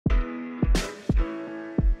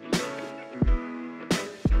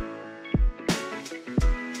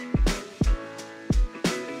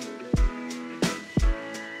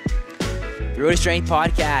The Rhode Strength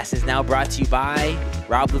Podcast is now brought to you by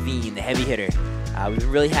Rob Levine, the heavy hitter. We've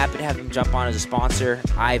been really happy to have them jump on as a sponsor.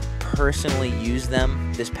 I've personally used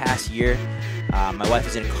them this past year. My wife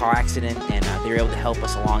was in a car accident, and they were able to help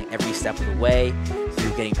us along every step of the way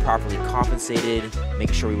through getting properly compensated,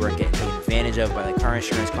 making sure we weren't getting taken advantage of by the car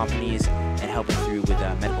insurance companies, and helping through with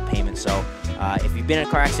medical payments. So if you've been in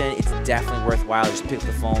a car accident, it's definitely worthwhile. Just pick up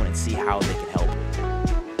the phone and see how they can help.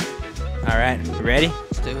 All right, you ready?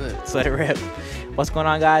 Let's do it. Let's let it rip. What's going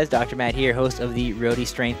on, guys? Dr. Matt here, host of the Rhode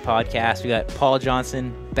Strength Podcast. We got Paul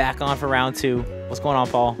Johnson back on for round 2. What's going on,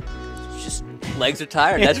 Paul? Just legs are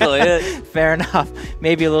tired. That's really it. Fair enough.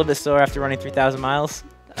 Maybe a little bit sore after running 3,000 miles?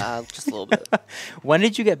 Just a little bit. When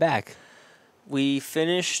did you get back? We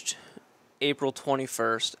finished April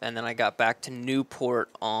 21st, and then I got back to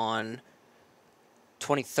Newport on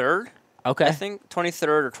 23rd. Okay. I think 23rd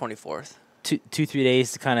or 24th. 3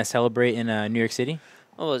 days to kind of celebrate in New York City?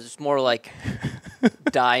 Oh, it's more like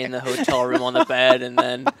die in the hotel room on the bed and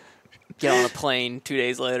then get on a plane 2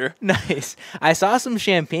 days later. Nice. I saw some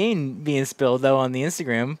champagne being spilled, though, on the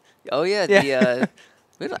Instagram. Oh, yeah.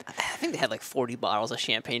 I think they had like 40 bottles of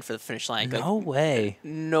champagne for the finish line. No way.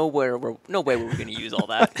 No way were we going to use all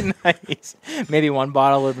that. Nice. Maybe one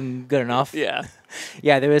bottle would have been good enough. Yeah.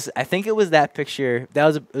 Yeah, there was. I think it was that picture.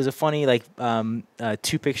 It was a funny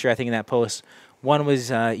 2 picture. I think in that post. One was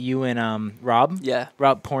you and Rob. Yeah.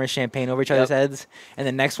 Rob pouring champagne over each other's heads, and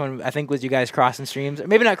the next one I think was you guys crossing streams. Or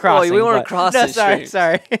maybe not crossing. Oh, we weren't crossing. No,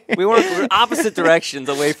 sorry. we were opposite directions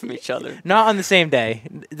away from each other. Not on the same day.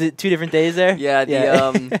 The 2 different days there.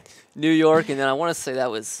 Yeah. New York, and then I want to say that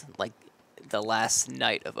was like the last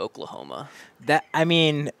night of Oklahoma.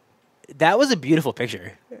 That was a beautiful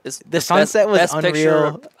picture. The sunset was best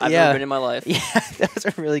unreal. Picture I've ever been in my life. Yeah, that was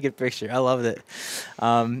a really good picture. I loved it.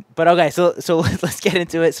 But okay, so let's get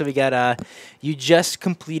into it. So we got you just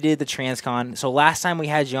completed the Transcon. So last time we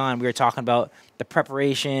had you on, we were talking about the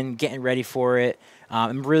preparation, getting ready for it.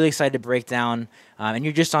 I'm really excited to break down. And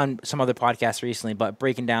you're just on some other podcasts recently, but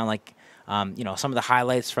breaking down some of the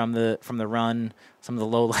highlights from the run, some of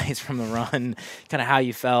the lowlights from the run, kind of how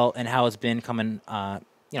you felt and how it's been coming.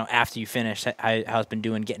 After you finish, how it's been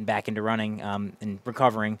doing, getting back into running and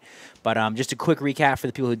recovering. But just a quick recap for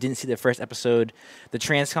the people who didn't see the first episode. The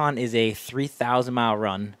Transcon is a 3,000-mile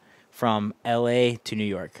run from L.A. to New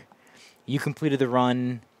York. You completed the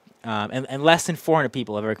run, and less than 400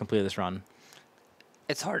 people have ever completed this run.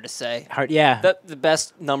 It's hard to say. Yeah. The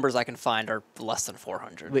best numbers I can find are less than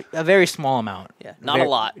 400. A very small amount. Yeah, not a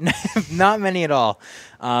lot. Not many at all.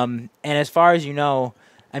 And as far as you know,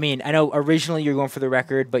 I know originally you were going for the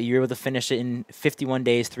record, but you were able to finish it in 51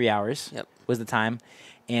 days, 3 hours. Yep. Was the time.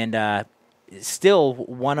 And still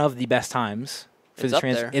one of the best times for it's the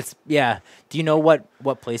up there. Do you know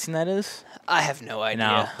what placing that is? I have no idea.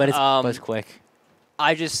 No, but it's quick.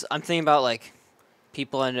 I'm thinking about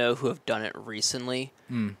people I know who have done it recently.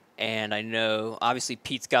 And I know obviously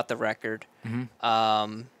Pete's got the record.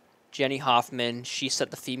 Mm-hmm. Jenny Hoffman, she set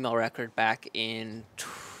the female record back in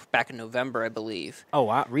November, I believe. Oh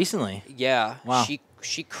wow! Recently. Yeah. Wow.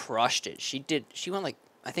 She crushed it. She went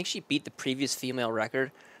I think she beat the previous female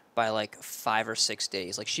record by 5 or 6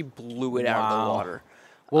 days. She blew it out of the water.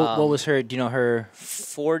 What was her? Do you know her?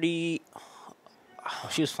 40. Oh,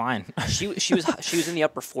 she was fine. she was in the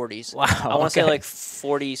upper 40s. Wow. I want to say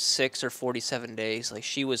 46 or 47 days.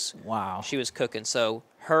 She was. Wow. She was cooking. So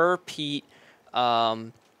her, Pete,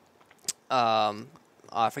 I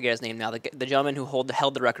forget his name now. The gentleman who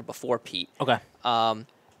held the record before Pete. Okay. And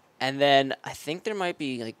then I think there might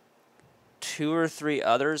be 2 or 3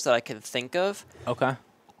 others that I can think of. Okay.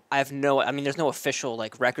 I have there's no official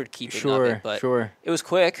record keeping of it, but it was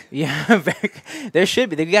quick. Yeah, there should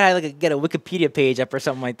be. They gotta get a Wikipedia page up or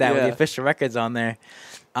something like that with the official records on there.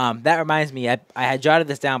 That reminds me, I had jotted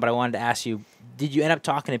this down, but I wanted to ask you: did you end up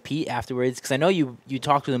talking to Pete afterwards? Because I know you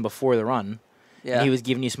talked with him before the run. Yeah. And he was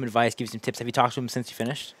giving you some advice, giving some tips. Have you talked to him since you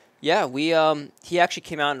finished? Yeah, he actually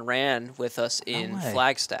came out and ran with us in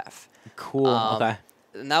Flagstaff. Cool. Okay.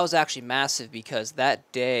 And that was actually massive because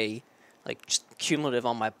that day, just cumulative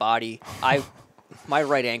on my body, my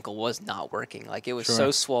right ankle was not working. It was so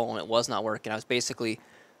swollen, it was not working. I was basically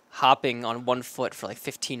hopping on one foot for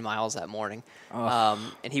 15 miles that morning.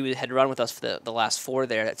 And he had run with us for the last 4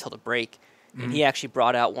 there until the break. Mm-hmm. And he actually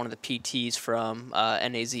brought out one of the PTs from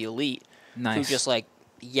NAZ Elite. Nice. Who just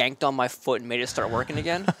yanked on my foot and made it start working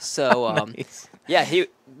again. So nice. Yeah, he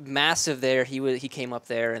massive there. He came up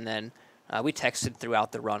there, and then we texted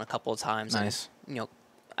throughout the run a couple of times. Nice. And,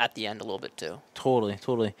 at the end a little bit too.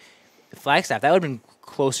 Totally. Flagstaff, that would have been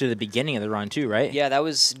closer to the beginning of the run too, right? Yeah, that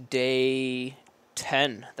was day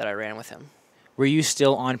 10 that I ran with him. Were you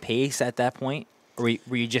still on pace at that point, or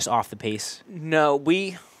were you just off the pace? No,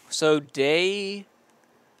 so day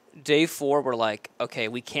 4 we're like, okay,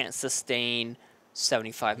 we can't sustain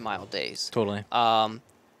 75-mile days. Totally.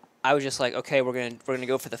 I was just like, okay, we're gonna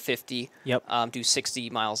go for the 50. Yep. Do 60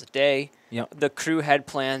 miles a day. Yep. The crew had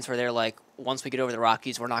plans where they're like, once we get over the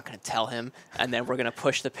Rockies, we're not gonna tell him, and then we're gonna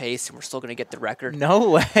push the pace, and we're still gonna get the record. No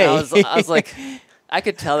way. And I was like, I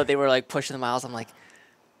could tell that they were like pushing the miles. I'm like,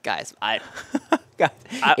 guys,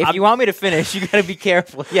 if you want me to finish, you gotta be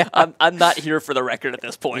careful. Yeah. I'm not here for the record at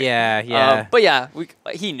this point. Yeah, yeah. But yeah,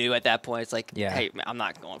 he knew at that point. It's like, Yeah. hey, man, I'm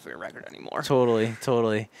not going for your record anymore.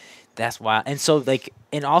 Totally. That's wild. And so, like,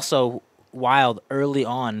 and also wild early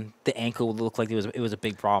on, the ankle looked like it was a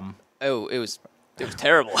big problem. Oh, it was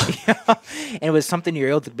terrible. And it was something you were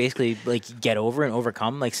able to basically like get over and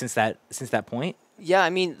overcome, like since that point. Yeah, I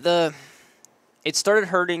mean it started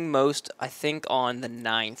hurting most, I think, on the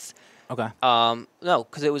 9th. Okay. No,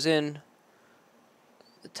 because it was in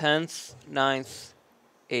the 10th, 9th,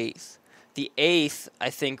 8th. The 8th, I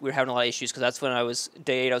think we were having a lot of issues because that's when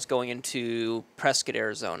day 8, I was going into Prescott,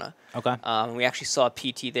 Arizona. Okay. We actually saw a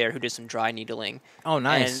PT there who did some dry needling. Oh,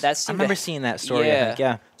 nice. And that I remember seeing that story. Yeah. I think,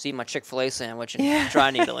 yeah. So eating my Chick-fil-A sandwich and dry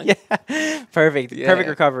needling. Yeah. Perfect. Yeah. Perfect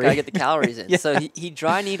recovery. Gotta get the calories in. Yeah. So he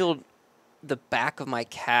dry needled the back of my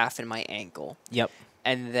calf and my ankle. Yep.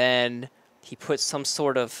 And then he put some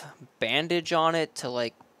sort of bandage on it to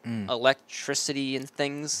like electricity and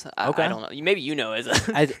things. Okay. I don't know. Maybe you know.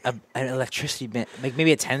 An electricity band, like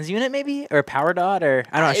maybe a TENS unit, maybe, or a power dot, or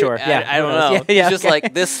I'm not sure. I don't know. Yeah, He's just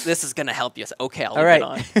like this is gonna help you. Okay, I'll all leave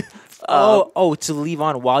right. it on. To leave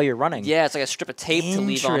on while you're running. Yeah, it's like a strip of tape to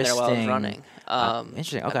leave on there while I was running.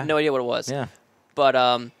 Interesting. Okay. I have no idea what it was. Yeah. But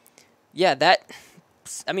yeah,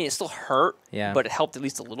 it still hurt. Yeah. But it helped at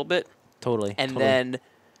least a little bit. Totally. And then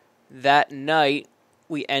that night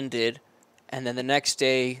we ended, and then the next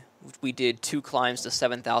day we did 2 climbs to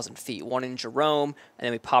 7,000 feet, one in Jerome, and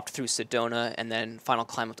then we popped through Sedona, and then final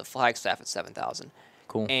climb up to Flagstaff at 7,000.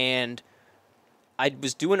 Cool. And I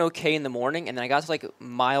was doing okay in the morning, and then I got to like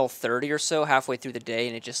mile 30 or so halfway through the day,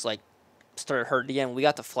 and it just like started hurting again. We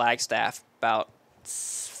got to Flagstaff about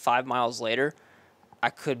 5 miles later. I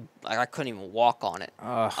couldn't even walk on it.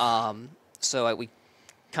 So we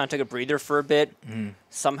kind of took a breather for a bit.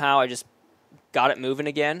 Somehow I just got it moving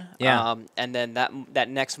again. Yeah. And then that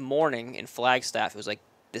next morning in Flagstaff, it was like,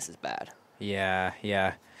 this is bad. Yeah.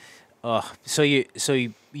 So you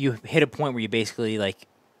hit a point where you basically like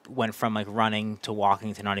went from like running to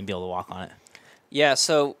walking to not even be able to walk on it. Yeah.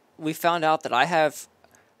 So we found out that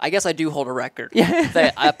I guess I do hold a record.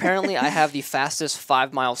 Yeah. Apparently I have the fastest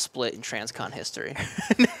 5-mile split in Transcon history.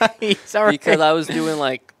 Nice. All right. Because I was doing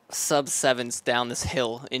like sub-7s down this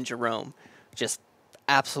hill in Jerome, just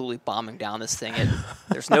absolutely bombing down this thing.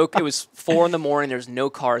 It was 4 in the morning. There's no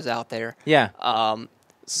cars out there. Yeah.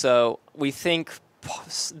 So we think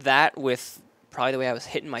that with probably the way I was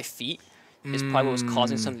hitting my feet is probably what was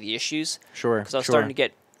causing some of the issues. Sure. Because I was starting to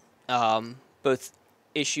get both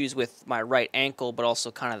issues with my right ankle, but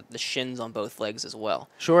also kind of the shins on both legs as well.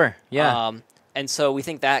 Sure. Yeah. And so we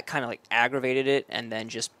think that kind of like aggravated it, and then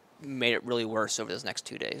just made it really worse over those next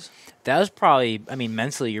 2 days. That was probably,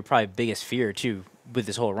 mentally, your probably biggest fear too with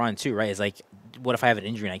this whole run too, right? Is like, what if I have an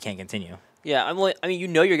injury and I can't continue? Yeah,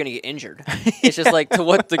 you're going to get injured. It's just like, to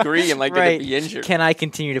what degree am I going to be injured? Can I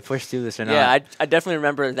continue to push through this or not? Yeah, I definitely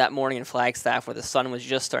remember that morning in Flagstaff where the sun was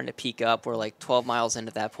just starting to peak up. We're like 12 miles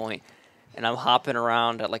into that point, and I'm hopping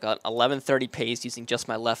around at like an 11:30 pace using just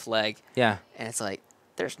my left leg. Yeah. And it's like,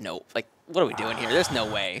 what are we doing here? There's no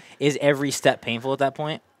way. Is every step painful at that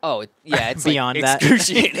point? Oh, yeah, it's beyond like that.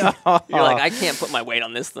 Excruciating. You're like, I can't put my weight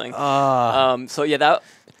on this thing. So yeah, that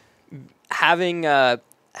having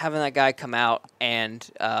that guy come out and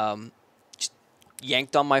just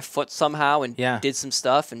yanked on my foot somehow and did some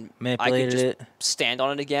stuff, and manipulated I could just stand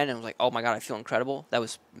on it again, and was like, oh my god, I feel incredible. That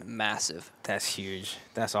was massive. That's huge.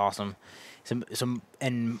 That's awesome.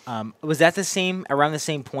 Was that around the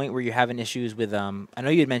same point where you're having issues with I know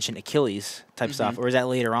you had mentioned Achilles type stuff, or is that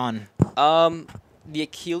later on? The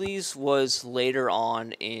Achilles was later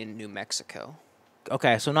on in New Mexico.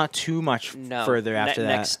 Okay, so not too much further after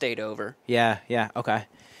that. Next state over. Yeah, okay.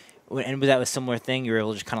 And was that a similar thing? You were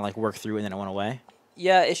able to just kind of like work through it and then it went away?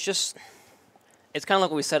 Yeah, it's kind of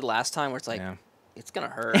like what we said last time, where it's like, it's going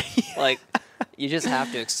to hurt. Like, you just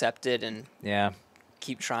have to accept it and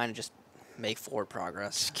keep trying to just make forward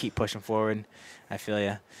progress. Just keep pushing forward. I feel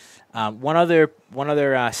you. One other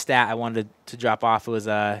stat I wanted to drop off was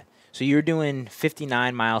so you're doing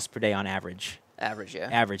 59 miles per day on average. Average, yeah.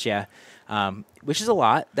 Average, yeah. Which is a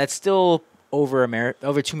lot. That's still over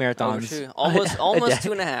over 2 marathons. Almost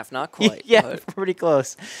 2.5, not quite. Yeah, but. pretty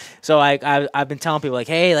close. So I've been telling people like,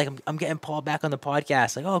 hey, like I'm getting Paul back on the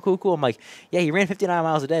podcast. Like, oh, cool. I'm like, yeah, he ran 59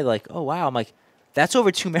 miles a day. They're like, oh wow. I'm like, that's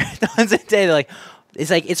over 2 marathons a day. They're like,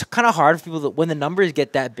 it's kind of hard for people when the numbers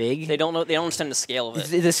get that big. They don't know. They don't understand the scale of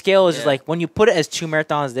it. The scale is just like when you put it as 2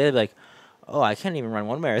 marathons a day, they're like, oh, I can't even run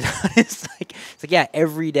 1 marathon. It's like yeah,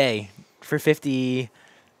 every day for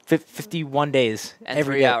 51 days. And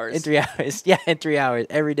every 3 day. hours. In 3 hours. Yeah, in 3 hours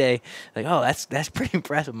every day. Like, oh, that's pretty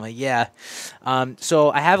impressive. I'm like, yeah.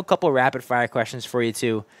 So I have a couple of rapid fire questions for you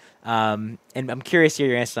too. And I'm curious to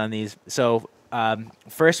hear your answers on these. So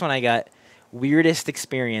first one I got, weirdest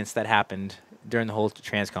experience that happened during the whole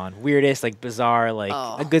Transcon. Weirdest, like bizarre, like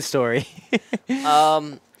a good story.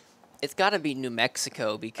 It's got to be New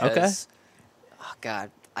Mexico because, oh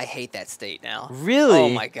God, I hate that state now. Really? Oh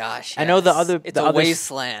my gosh! Yes. I know It's a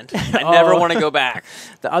wasteland. I Oh. never want to go back.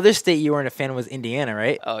 The other state you weren't a fan was Indiana,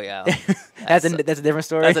 right? Oh yeah, that's a different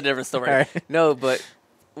story. That's a different story. All right. No, but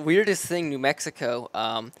weirdest thing, New Mexico.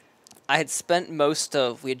 I had spent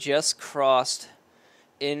we had just crossed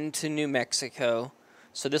into New Mexico,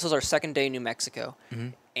 so this was our second day in New Mexico,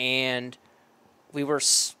 and we were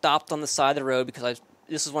stopped on the side of the road because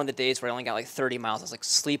this is one of the days where I only got like 30 miles. I was like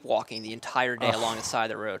sleepwalking the entire day along the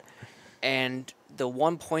side of the road. And the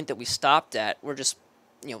one point that we stopped at, we're just,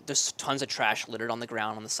 there's tons of trash littered on the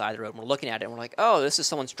ground on the side of the road. And we're looking at it and we're like, oh, this is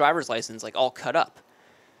someone's driver's license, like all cut up.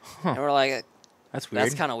 And we're like, that's weird.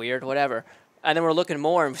 That's kind of weird, whatever. And then we're looking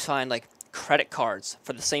more and we find like credit cards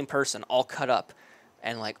for the same person, all cut up.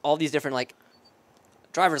 And like all these different like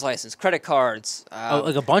driver's license, credit cards.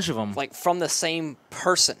 Like a bunch of them. Like from the same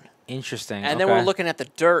person. Interesting. And then we're looking at the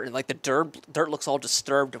dirt, and like the dirt looks all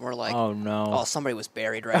disturbed, and we're like, oh no, oh, somebody was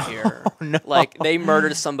buried right here. Oh, no. Like they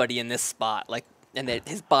murdered somebody in this spot, like, and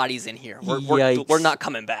his body's in here. We're not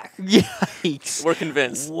coming back. Yikes! We're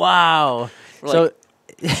convinced. Wow. We're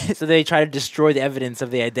So they try to destroy the evidence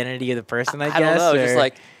of the identity of the person. I guess. I don't know. Or? Just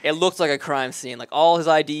like it looked like a crime scene. Like all his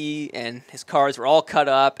ID and his cards were all cut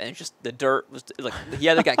up, and just the dirt was like he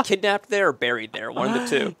either got kidnapped there or buried there. One of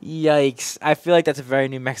the two. Yikes! I feel like that's a very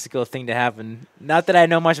New Mexico thing to happen. Not that I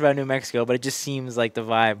know much about New Mexico, but it just seems like the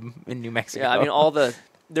vibe in New Mexico. Yeah, I mean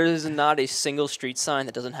there's not a single street sign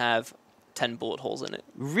that doesn't have 10 bullet holes in it.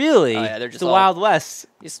 Really? Oh, yeah, they're just the Wild West.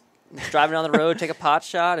 Just driving down the road, take a pot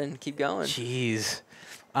shot, and keep going. Jeez.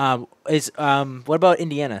 What about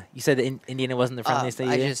Indiana? You said that Indiana wasn't the friendliest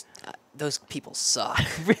state. Those people suck.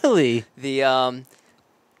 Really? When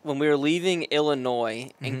we were leaving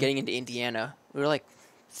Illinois and getting into Indiana, we were like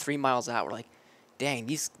 3 miles out. We're like, dang,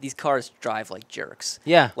 these cars drive like jerks.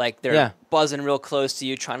 Yeah. Like they're buzzing real close to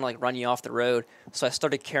you, trying to like run you off the road. So I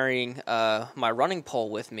started carrying my running pole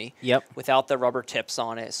with me. Yep. Without the rubber tips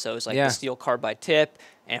on it. So it was like the steel carbide tip.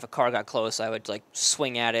 And if a car got close, I would like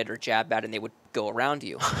swing at it or jab at it, and they would go around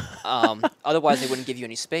you. Otherwise, they wouldn't give you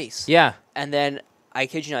any space. Yeah. And then, I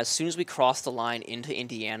kid you not, as soon as we crossed the line into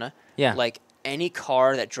Indiana, yeah, like any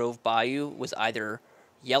car that drove by you was either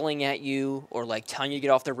yelling at you or like telling you to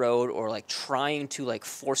get off the road or like trying to like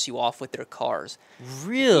force you off with their cars.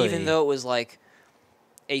 Really? Even though it was like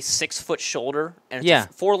a 6-foot shoulder and it's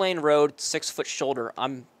a 4-lane road, 6-foot shoulder.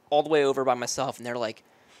 I'm all the way over by myself, and they're like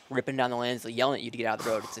ripping down the lanes, like, yelling at you to get out of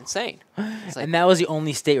the road. It's insane. It's like, and that was the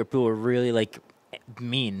only state where people were really like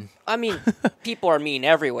mean. I mean, people are mean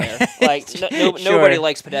everywhere. Like nobody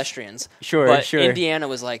likes pedestrians. But Indiana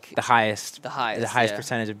was like the highest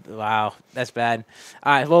percentage. Wow, that's bad.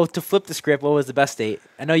 All right, well, to flip the script, what was the best state?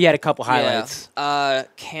 I know you had a couple highlights.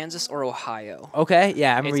 Kansas or Ohio. Okay,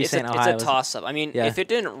 yeah, I remember you saying Ohio. It's a toss-up. I mean, if it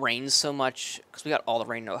didn't rain so much, because we got all the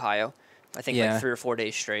rain in Ohio, I think like 3 or 4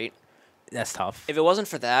 days straight. That's tough. If it wasn't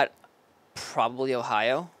for that, probably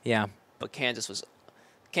Ohio. Yeah. But Kansas was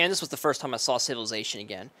the first time I saw civilization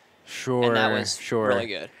again. Sure. And that was really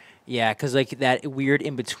good. Yeah, because like that weird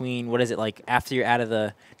in between. What is it like after you're out of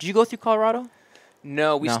the? Did you go through Colorado?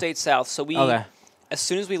 No, we stayed south. So as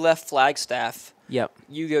soon as we left Flagstaff,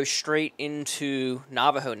 you go straight into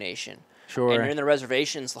Navajo Nation. Sure. And you're in the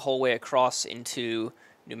reservations the whole way across into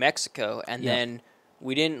New Mexico, and then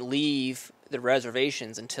we didn't leave the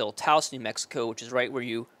reservations until Taos, New Mexico, which is right where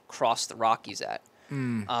you cross the Rockies at.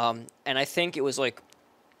 And I think it was like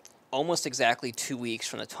almost exactly 2 weeks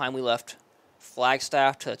from the time we left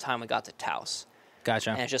Flagstaff to the time we got to Taos.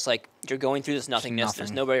 Gotcha. And it's just like you're going through this nothingness.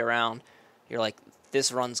 There's nobody around. You're like,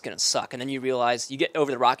 this run's going to suck. And then you realize, you get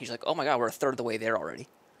over the Rockies, you're like, oh my God, we're a third of the way there already.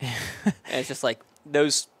 And it's just like,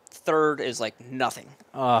 those third is like nothing.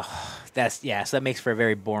 Oh, so that makes for a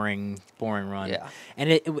very boring run. Yeah. And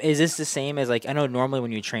is this the same as like, I know normally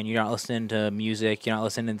when you train, you're not listening to music, you're not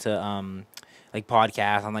listening to like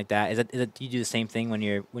podcast, something like that? Is that you do the same thing when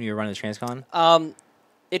you're running the transcon?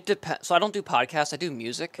 It depends. So I don't do podcasts. I do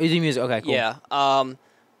music. Oh, you do music? Okay, cool. Yeah.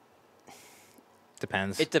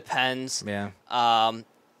 Depends. It depends. Yeah.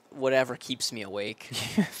 Whatever keeps me awake.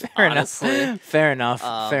 Fair honestly. enough. Fair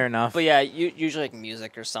enough. Fair enough. But yeah, usually like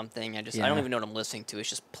music or something. I Yeah. don't even know what I'm listening to. It's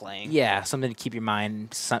just playing. Yeah, something to keep your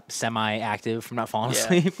mind semi-active from not falling Yeah.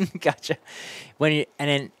 asleep. Gotcha.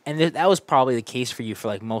 That was probably the case for you for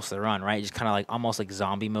like most of the run, right? Just kind of like almost like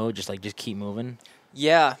zombie mode, just keep moving.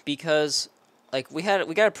 Yeah, because like we got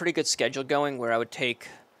a pretty good schedule going where I would take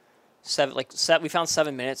we found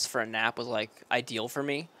 7 minutes for a nap was like ideal for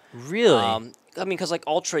me. Really? I mean, because like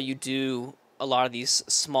ultra, you do a lot of these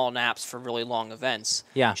small naps for really long events.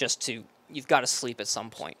 Yeah. You've got to sleep at some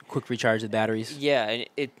point. Quick recharge the batteries. Yeah, and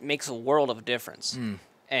it makes a world of a difference.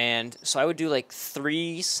 And so I would do like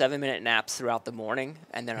 3 7-minute naps throughout the morning,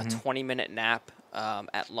 and then a 20-minute nap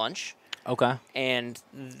at lunch. Okay. And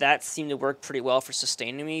that seemed to work pretty well for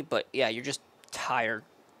sustaining me. But yeah, you're just tired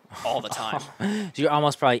all the time. So you're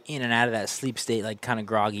almost probably in and out of that sleep state, like kind of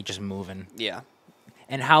groggy, just moving. Yeah.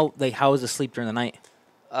 And how was the sleep during the night?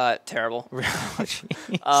 Terrible.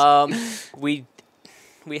 Jeez.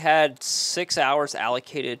 We had 6 hours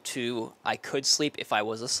allocated to I could sleep if I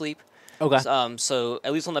was asleep. Okay. So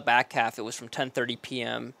at least on the back half, it was from 10:30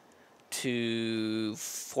 p.m. to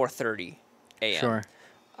 4:30 a.m. Sure.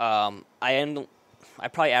 I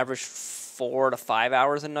probably averaged 4 to 5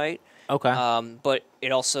 hours a night. Okay. But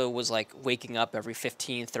it also was like waking up every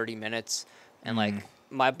 15, 30 minutes, and like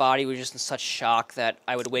my body was just in such shock that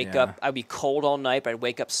I would wake up. I'd be cold all night, but I'd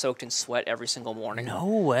wake up soaked in sweat every single morning. No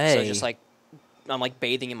way. So just like I'm like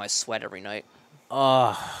bathing in my sweat every night.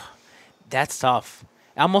 Oh, that's tough.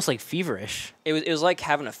 Almost like feverish. It was like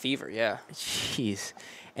having a fever. Yeah. Jeez.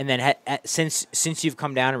 And then since you've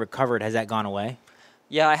come down and recovered, has that gone away?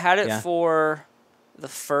 Yeah, I had it for the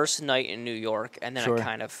first night in New York, and then Sure. it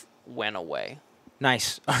kind of went away.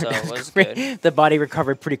 Nice. So it was good. The body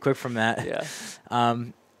recovered pretty quick from that. Yeah. All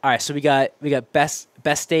right. So we got best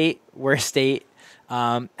state, worst state.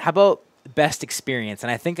 How about best experience?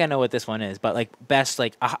 And I think I know what this one is, but like best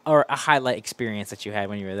or a highlight experience that you had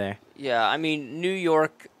when you were there. Yeah, I mean New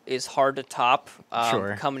York is hard to top.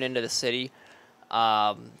 Sure. Coming into the city,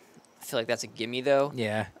 I feel like that's a gimme though.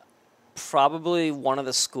 Yeah. Probably one of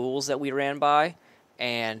the schools that we ran by,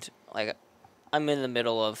 and like I'm in the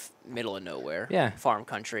middle of nowhere. Yeah. Farm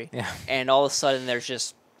country. Yeah. And all of a sudden there's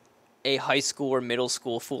just a high school or middle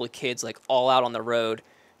school full of kids like all out on the road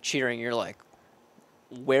cheering. You're like,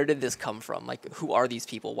 where did this come from? Like, who are these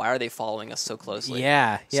people? Why are they following us so closely?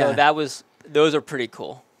 Yeah. Yeah. So those are pretty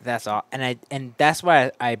cool. That's all, and that's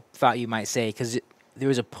why I thought you might say, because there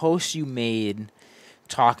was a post you made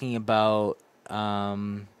talking about.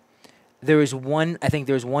 There was one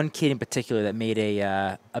kid in particular that made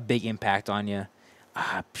a big impact on you.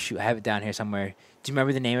 Shoot, I have it down here somewhere. Do you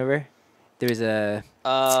remember the name of her? There was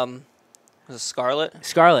Was it Scarlett?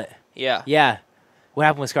 Scarlett. Yeah. Yeah. What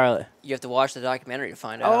happened with Scarlett? You have to watch the documentary to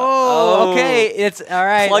find out. Oh, okay. It's all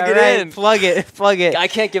right. Plug it in. Plug it. I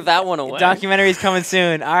can't give that one away. Documentary's coming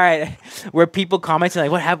soon. All right. Were people commenting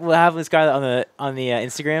like, what happened with Scarlett on the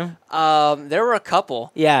Instagram? There were a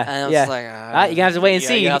couple. Yeah. And I was yeah. like, you're gonna have to wait and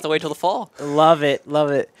see. You have to wait till the fall. Love it.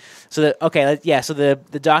 So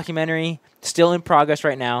the documentary still in progress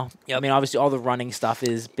right now. Yep. I mean, obviously all the running stuff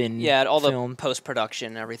has been all filmed, the post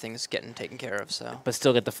production, everything's getting taken care of. So, but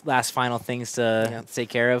still get the last final things to take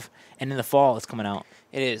care of. And in the fall, it's coming out.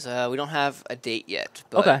 it is. We don't have a date yet.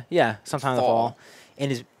 But Okay, yeah, sometime in the fall. fall.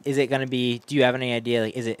 And is it going to be? Do you have any idea?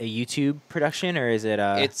 Like, is it a YouTube production or is it?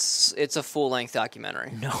 It's a full length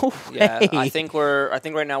documentary. No way. Yeah, I think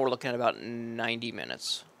right now we're looking at about 90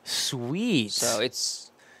 minutes. Sweet. So it's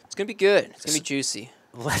gonna be good. It's gonna be juicy.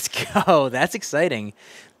 Let's go. That's exciting.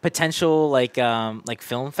 Potential like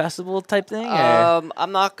film festival type thing. Or?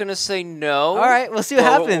 I'm not gonna say no. All right, we'll see what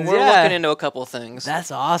happens. We're looking into a couple things. That's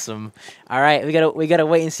awesome. All right, we gotta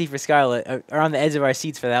wait and see for Scarlett. Or on the edge of our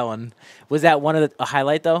seats for that one. Was that one of a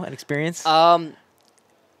highlight though? An experience? I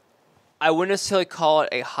wouldn't necessarily call it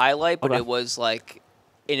a highlight, but Okay. it was like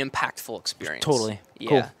an impactful experience. Totally. Yeah.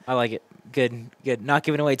 Cool. I like it. Good. Not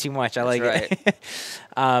giving away too much. I like That's it.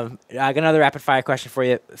 I got another rapid fire question for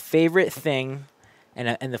you. Favorite thing,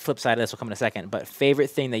 and the flip side of this will come in a second. But favorite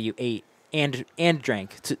thing that you ate and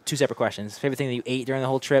drank. Two separate questions. Favorite thing that you ate during the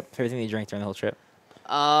whole trip. Favorite thing that you drank during the whole trip.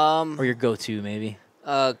 Or your go-to maybe.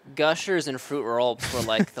 Gushers and fruit rolls were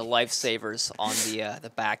like the lifesavers on the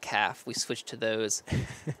back half. We switched to those.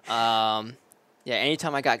 Yeah,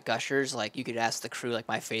 anytime I got Gushers, like you could ask the crew, like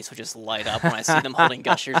my face would just light up when I see them holding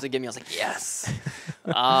Gushers to give me. I was like, yes.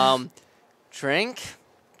 Drink,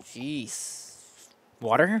 jeez.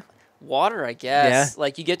 Water? Water, I guess.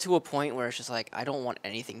 Like, you get to a point where it's just like, I don't want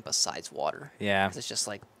anything besides water. Yeah. 'Cause it's just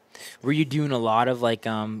like... Were you doing a lot of, like,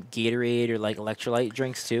 Gatorade or, like, electrolyte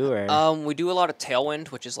drinks, too? Or? We do a lot of Tailwind,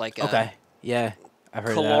 which is like Okay. Yeah. I've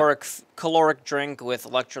heard of that. caloric drink with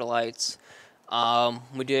electrolytes.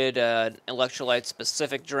 We did an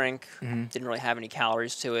electrolyte-specific drink. Didn't really have any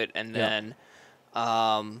calories to it. And then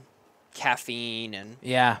caffeine and...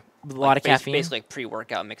 Yeah. A lot of caffeine? Basically, like,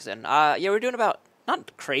 pre-workout mix in. Yeah, we're doing about...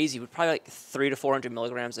 Not crazy, but probably like 300 to 400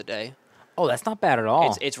 milligrams a day. Oh, that's not bad at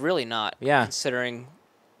all. It's really not. Yeah. Considering,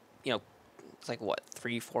 it's like, what,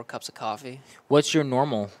 3-4 cups of coffee? What's your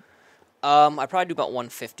normal? I probably do about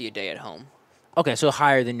 150 a day at home. Okay, so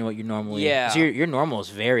higher than what you normally... Yeah. So your normal is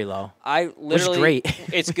very low. I literally... Which is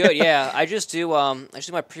great. It's good, yeah. I just do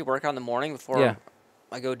my pre-workout in the morning before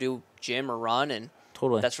I go do gym or run, and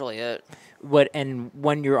that's really it. And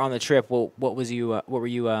when you're on the trip, what were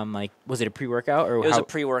you like? Was it a pre-workout or? It was a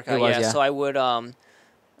pre-workout, yeah. So I would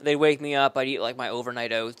they'd wake me up. I'd eat like my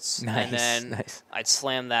overnight oats, and then I'd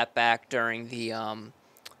slam that back during the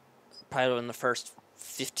probably in the first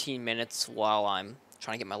 15 minutes while I'm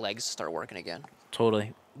trying to get my legs to start working again.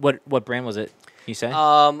 Totally. What brand was it? Can you say?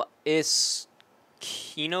 It's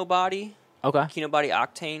Kino Body. Okay. Kino Body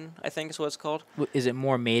Octane, I think is what it's called. Is it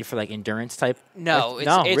more made for like endurance type? No,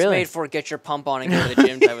 it's really? Made for get your pump on and go to the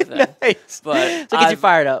gym type of thing. Nice. But so it gets you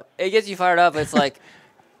fired up. It gets you fired up. It's like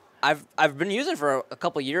I've been using it for a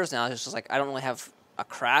couple of years now. It's just like I don't really have a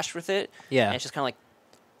crash with it. Yeah. And it's just kind of like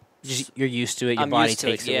you're used to it. Your body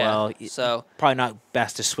takes it well. So probably not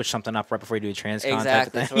best to switch something up right before you do a transcon.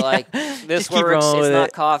 Exactly. So we're like, this works. It's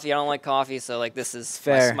not coffee. I don't like coffee. So like, this is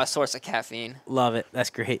my source of caffeine. Love it.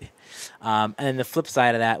 That's great. And then the flip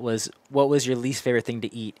side of that was, what was your least favorite thing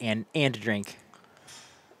to eat and to drink?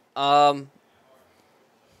 I'm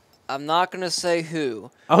not gonna say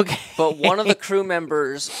who. Okay. But one of the crew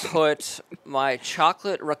members put my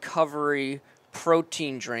chocolate recovery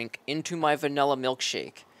protein drink into my vanilla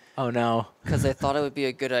milkshake. Oh no! Because they thought it would be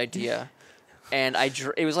a good idea, and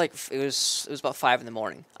it was about 5 in the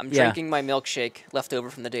morning. I'm drinking my milkshake left over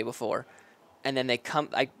from the day before, and then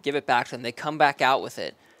I give it back to them. They come back out with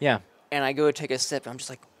it. Yeah. And I go to take a sip, and I'm just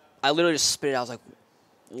like, I literally just spit it out. I was like,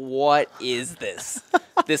 what is this?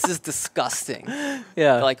 This is disgusting. Yeah.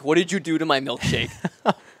 They're like, what did you do to my milkshake?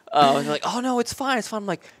 And they're like, oh no, it's fine. I'm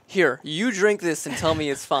like, here, you drink this and tell me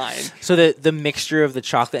it's fine. So the mixture of the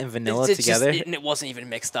chocolate and vanilla together, and it wasn't even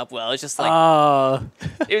mixed up well. It's just like,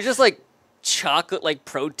 it was just like chocolate, like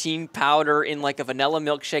protein powder in like a vanilla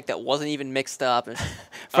milkshake that wasn't even mixed up.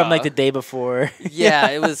 From like the day before. Yeah,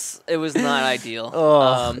 it was not ideal.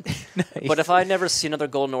 Nice. But if I never see another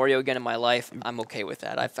golden Oreo again in my life, I'm okay with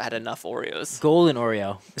that. I've had enough Oreos. Golden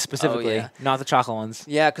Oreo, specifically, not the chocolate ones.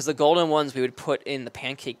 Yeah, because the golden ones we would put in the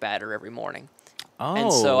pancake batter every morning. Oh.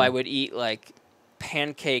 And so I would eat like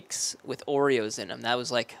pancakes with Oreos in them. That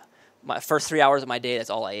was like my first 3 hours of my day. That's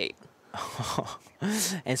all I ate.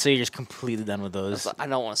 And so you're just completely done with those. I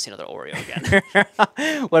don't want to see another Oreo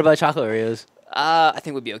again. What about chocolate Oreos? I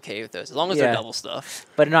think we'd be okay with those as long as they're double stuff.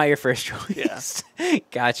 But not your first choice. Yeah.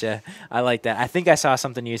 Gotcha. I like that. I think I saw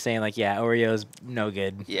something you saying like, yeah, Oreos no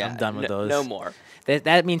good. Yeah, I'm done with those. No more.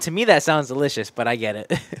 That mean to me that sounds delicious, but I get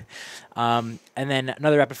it. And then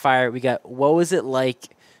another rapid fire. We got, what was it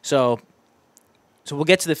like? So we'll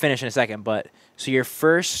get to the finish in a second. But so your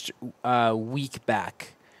first week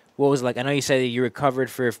back, what was it like? I know you said that you recovered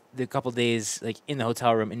for the couple days like in the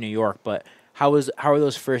hotel room in New York, but how were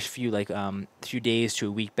those first few few days to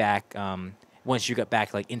a week back once you got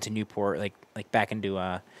back like into Newport, like back into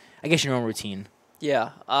I guess your normal routine?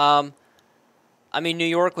 Yeah. I mean, New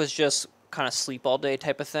York was just kind of sleep all day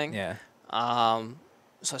type of thing. Yeah.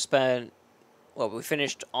 So I spent we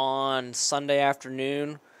finished on Sunday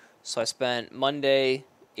afternoon, so I spent Monday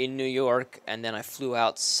in New York, and then I flew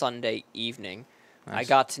out Sunday evening. Nice. I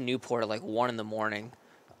got to Newport at like 1 in the morning,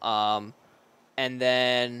 and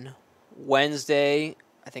then Wednesday,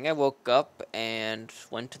 I think I woke up and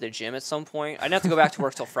went to the gym at some point. I didn't have to go back to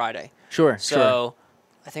work till Friday. Sure.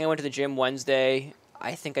 I think I went to the gym Wednesday.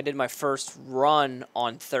 I think I did my first run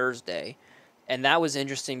on Thursday. And that was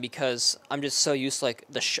interesting because I'm just so used to like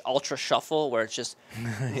the ultra shuffle where it's just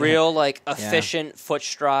real like efficient foot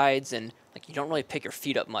strides and like you don't really pick your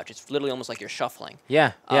feet up much. It's literally almost like you're shuffling.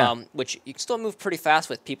 Yeah. Which you can still move pretty fast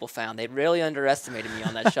with. People found they really underestimated me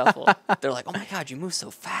on that shuffle. They're like, "Oh my god, you move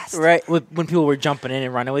so fast!" Right. When people were jumping in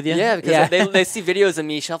and running with you. Yeah, because they see videos of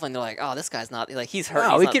me shuffling. They're like, "Oh, this guy's not like he's hurt."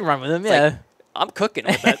 Oh, we can run with him. Yeah. Like, I'm cooking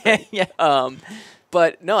with that thing. Yeah.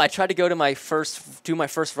 But no, I tried to go to my first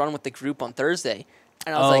run with the group on Thursday,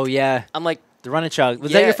 and I was I'm like the run and chug.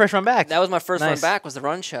 Was that your first run back? That was my first run back. Was the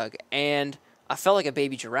run chug, and I felt like a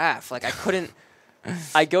baby giraffe. Like I couldn't.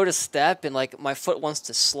 I go to step and like my foot wants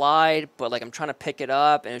to slide, but like I'm trying to pick it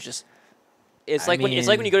up, and it's just. It's like when you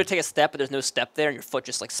go to take a step, but there's no step there, and your foot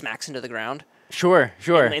just like smacks into the ground. Sure.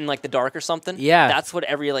 In like the dark or something. Yeah. That's what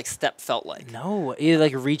every like step felt like. No, you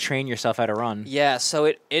like retrain yourself how to run. Yeah. So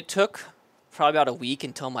it took probably about a week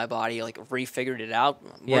until my body like refigured it out.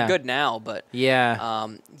 We're good now, but yeah.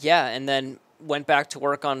 and then went back to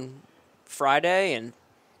work on Friday, and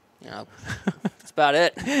that's about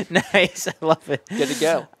it. Nice, I love it. Good to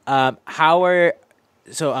go.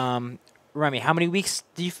 Remy, how many weeks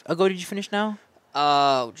ago did you finish now?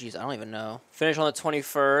 Oh, geez, I don't even know. Finished on the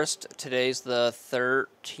 21st. Today's the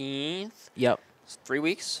 13th. Yep. It's 3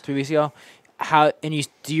 weeks. 3 weeks ago.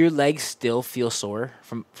 Do your legs still feel sore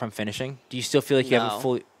from finishing? Do you still feel like you have a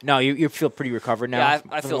fully? No, you feel pretty recovered now. Yeah,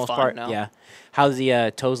 I feel fine now. Yeah. How's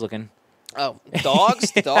the toes looking? Oh, dogs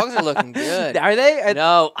are looking good. Are they?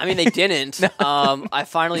 No, I mean they didn't. No. I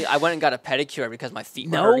went and got a pedicure because my feet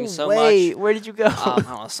were hurting so much. Where did you go? I don't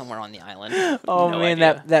know, somewhere on the island. Oh no man,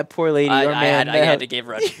 idea. that poor lady. I had to give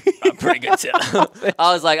her a pretty good tip.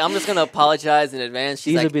 I was like, I'm just gonna apologize in advance.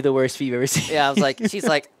 These would be the worst feet you've ever seen. Yeah, I was like, she's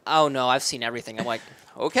like, oh no, I've seen everything. I'm like,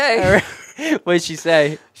 okay. What did she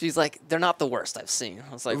say? She's like, they're not the worst I've seen.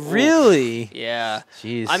 I was like, really? Yeah.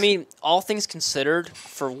 Jeez. I mean, all things considered,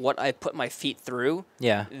 for what I put my feet through,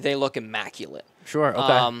 yeah, they look immaculate. Sure.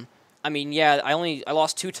 Okay. I mean, yeah, I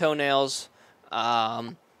lost 2 toenails,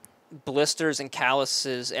 blisters and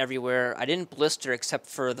calluses everywhere. I didn't blister except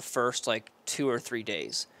for the first like 2 or 3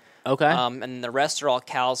 days. Okay. And the rest are all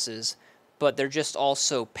calluses, but they're just all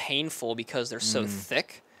so painful because they're so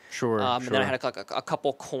thick. Sure. And then I had a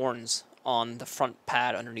couple corns on the front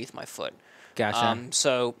pad underneath my foot. Gotcha.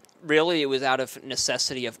 So really, it was out of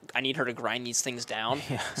necessity of I need her to grind these things down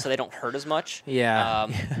so they don't hurt as much. Yeah.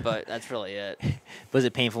 But that's really it. Was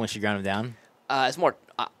it painful when she ground them down? It's more.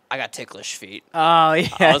 I got ticklish feet. Oh yeah.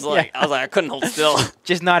 I was like, I couldn't hold still.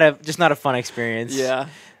 just not a fun experience. Yeah.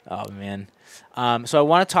 Oh man. So I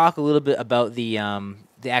want to talk a little bit about the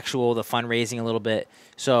fundraising a little bit.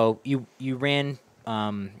 So you ran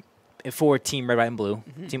for Team Red, White, and Blue,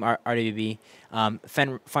 Team RWB,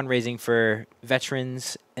 fundraising for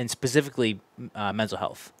veterans and specifically mental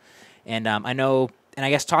health. And I know, and I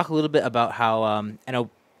guess talk a little bit about how I know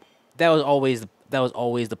that was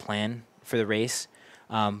always the plan for the race,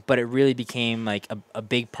 but it really became like a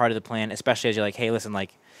big part of the plan, especially as you're like, hey, listen,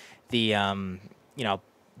 like the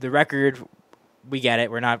the record. We get it.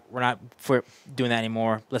 We're not for doing that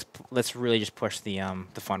anymore. Let's really just push the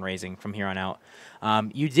fundraising from here on out.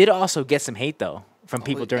 You did also get some hate though from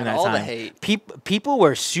people during that time. All the hate. People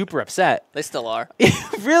were super upset. They still are.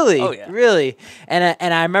 Really? Oh yeah. Really. And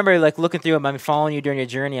I remember like looking through them. I'm following you during your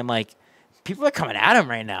journey. I'm like, people are coming at him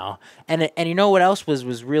right now. And you know what else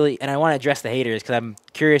was really? And I want to address the haters because I'm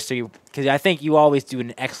curious because I think you always do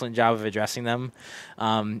an excellent job of addressing them,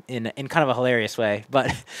 in kind of a hilarious way.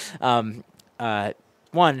 But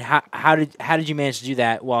one, how did you manage to do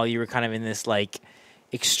that while you were kind of in this like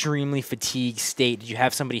extremely fatigued state? Did you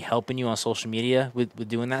have somebody helping you on social media with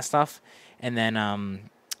doing that stuff? And then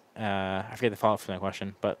I forget the follow-up for that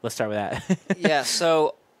question, but let's start with that. Yeah.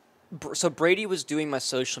 So Brady was doing my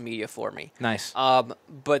social media for me. Nice.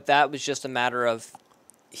 But that was just a matter of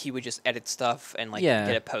he would just edit stuff and like get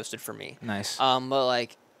it posted for me. Nice. But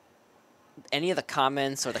like any of the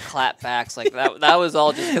comments or the clapbacks, like that was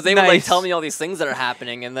all just because they would like tell me all these things that are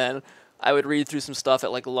happening, and then I would read through some stuff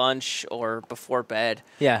at like lunch or before bed.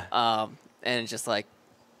 Yeah. And just like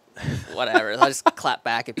whatever, I just clap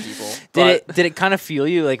back at people. Did it kind of feel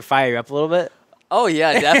you like fire you up a little bit? Oh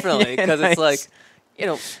yeah, definitely. Because it's like,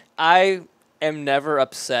 I am never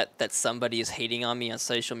upset that somebody is hating on me on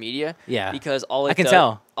social media. Yeah. Because I can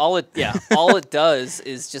tell. All it does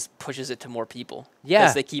is just pushes it to more people. Yeah.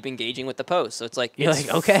 Because they keep engaging with the post. So it's like, you're it's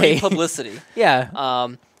like, okay. free publicity. Yeah.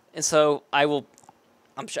 And so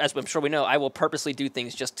as I'm sure we know, I will purposely do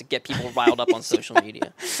things just to get people riled up on social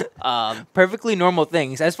media. Perfectly normal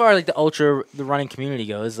things. As far as like the running community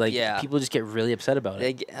goes, like people just get really upset about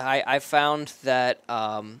it. I found that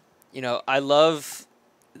I love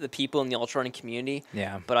the people in the ultra running community.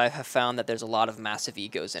 Yeah. But I have found that there's a lot of massive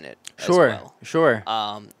egos in it. Sure. As well. Sure.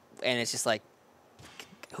 And it's just like,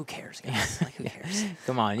 who cares, guys? Like, who cares?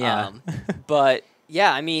 Come on, yeah. But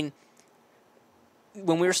yeah, I mean,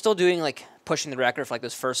 when we were still doing like pushing the record for like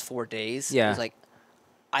those first 4 days, it was like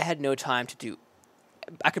I had no time to do.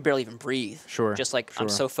 I could barely even breathe. Sure. Just like I'm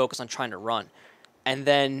so focused on trying to run, and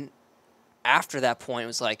then after that point, it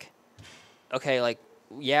was like, okay, like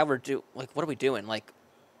what are we doing? Like,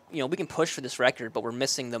 we can push for this record, but we're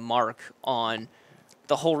missing the mark on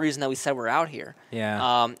the whole reason that we said we're out here.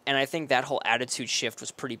 Yeah. And I think that whole attitude shift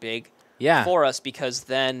was pretty big Yeah. for us, because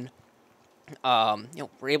then,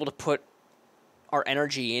 we're able to put our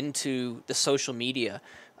energy into the social media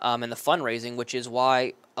and the fundraising, which is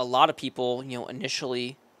why a lot of people,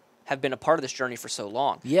 initially have been a part of this journey for so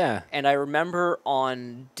long. Yeah. And I remember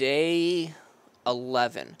on day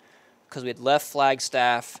 11, because we had left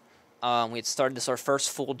Flagstaff, we had started our first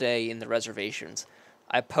full day in the reservations.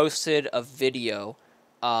 I posted a video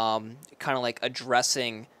kind of like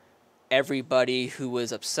addressing everybody who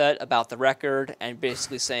was upset about the record and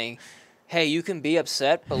basically saying, hey, you can be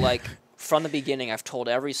upset, but like from the beginning, I've told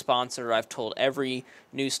every sponsor, I've told every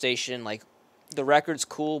news station, like, the record's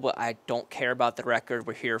cool, but I don't care about the record.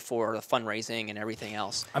 We're here for the fundraising and everything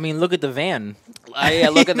else. I mean, look at the van. Yeah,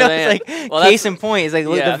 look at the van. It's like, well, case in point, it's like,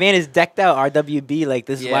 look, Yeah. the van is decked out RWB. Like,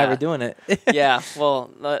 this is why Yeah. we're doing it. Yeah, well,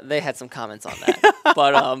 they had some comments on that.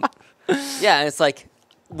 But, yeah, and it's like,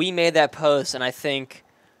 we made that post, and I think,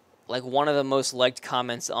 like, one of the most liked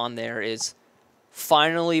comments on there is,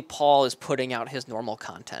 finally Paul is putting out his normal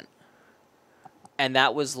content. And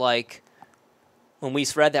that was like, when we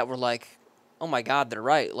read that, we're like, oh my God, they're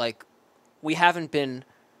right. Like, we haven't been,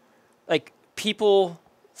 like, people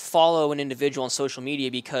follow an individual on social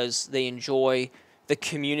media because they enjoy the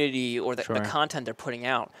community or the content they're putting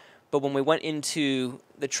out. But when we went into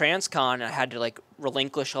the TransCon, I had to, like,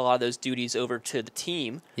 relinquish a lot of those duties over to the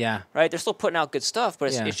team. Yeah. Right? They're still putting out good stuff,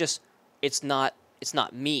 but it's just, it's not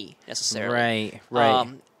me necessarily. Right.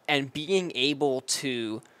 And being able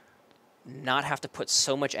to not have to put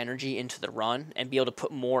so much energy into the run and be able to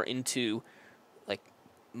put more into, like,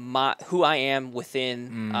 who I am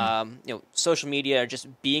within social media, or just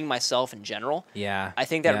being myself in general. Yeah. I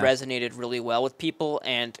think that resonated really well with people,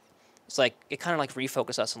 and it's like it kind of like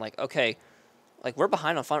refocused us on, like, okay, like, we're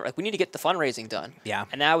behind on like, we need to get the fundraising done. Yeah.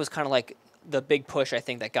 And that was kind of like the big push, I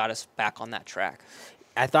think, that got us back on that track.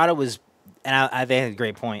 I thought it was, and I think it's a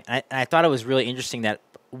great point. I thought it was really interesting that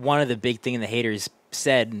one of the big thing the haters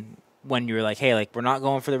said when you were like, hey, like, we're not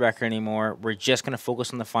going for the record anymore. We're just going to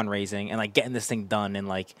focus on the fundraising and, like, getting this thing done in,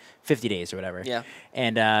 like, 50 days or whatever. Yeah.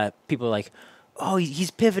 And people are like, oh, he's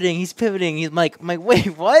pivoting. He's like,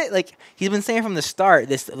 wait, what? Like, he's been saying from the start,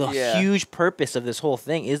 the huge purpose of this whole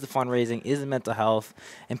thing is the fundraising, is the mental health,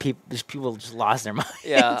 and people just lost their mind.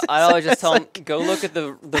 Yeah, I always just tell them, go look at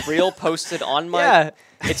the reel posted on my,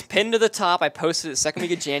 it's pinned to the top. I posted it the second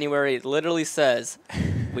week of January. It literally says,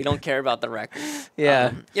 we don't care about the record.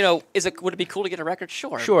 Yeah. Would it be cool to get a record?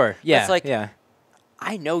 Sure. Sure, yeah. But it's like,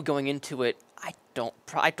 I know going into it, I don't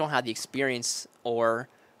have the experience or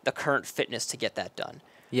the current fitness to get that done.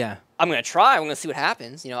 Yeah. I'm going to try. I'm going to see what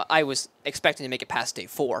happens. I was expecting to make it past day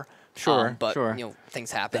 4. Sure. But,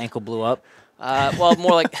 things happen. The ankle blew up. Well,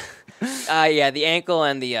 more like, the ankle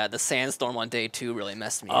and the sandstorm on day 2 really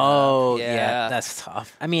messed me up. Oh, yeah, that's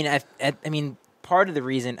tough. I mean, I mean, part of the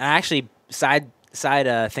reason, actually, side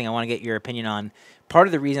thing I want to get your opinion on, part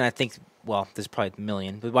of the reason I think, well, there's probably a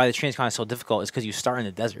million, but why the TransCon is so difficult is because you start in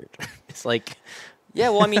the desert. It's like... Yeah,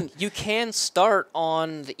 well, I mean, you can start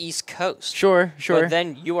on the East Coast. Sure. But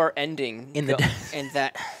then you are ending in the and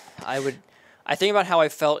that I think about how I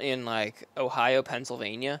felt in, like, Ohio,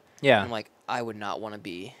 Pennsylvania. Yeah. I'm like, I would not want to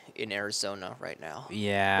be in Arizona right now.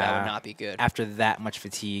 Yeah. That would not be good. After that much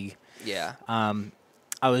fatigue. Yeah.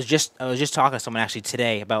 I was just talking to someone actually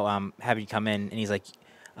today about having you come in, and he's like,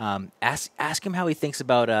 ask him how he thinks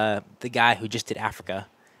about the guy who just did Africa.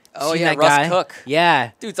 Oh, Seen yeah, that Russ guy? Cook.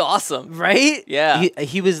 Yeah. Dude's awesome. Right? Yeah.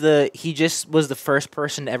 He just was the first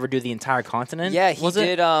person to ever do the entire continent. Yeah,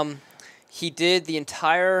 he did the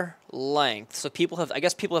entire length. So I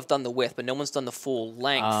guess people have done the width, but no one's done the full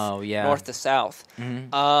length. Oh, yeah. North to south.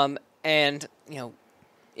 Mm-hmm. And,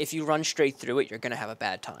 if you run straight through it, you're going to have a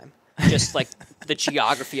bad time. Just like the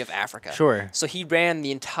geography of Africa. Sure. So he ran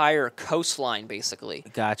the entire coastline, basically.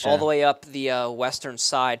 Gotcha. All the way up the western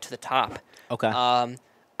side to the top. Okay.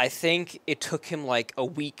 I think it took him like a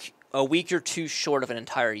week or two short of an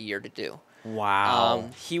entire year to do. Wow.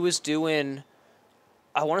 He was doing,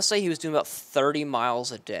 I want to say he was doing about 30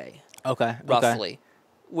 miles a day. Okay. Roughly.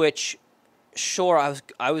 Which, sure,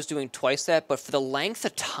 I was doing twice that, but for the length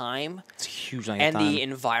of time, it's a huge length and of time. the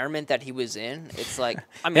environment that he was in, it's like,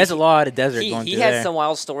 I mean, there's a lot of desert going he through had there. some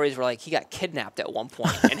wild stories where, like, he got kidnapped at one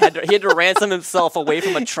point and he had to ransom himself away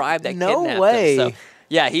from a tribe that kidnapped way. him. So,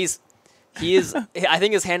 yeah, he is. I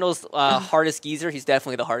think his handle's hardest geezer. He's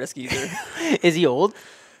definitely the hardest geezer. Is he old?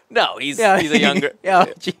 No, he's a younger. Oh,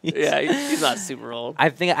 geez. Yeah, he's not super old. I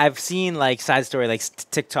think I've seen like side story like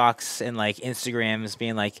TikToks and like Instagrams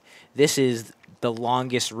being like, this is the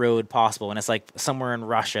longest road possible, and it's like somewhere in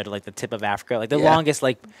Russia to like the tip of Africa, like the longest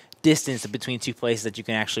like distance between two places that you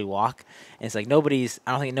can actually walk. And it's like I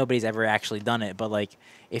don't think nobody's ever actually done it, but like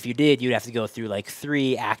if you did, you'd have to go through like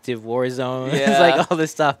 3 active war zones, like all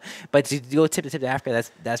this stuff. But to go tip to tip to Africa,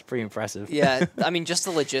 that's pretty impressive. Yeah, I mean, just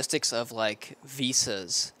the logistics of like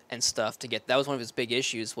visas and stuff to get. That was one of his big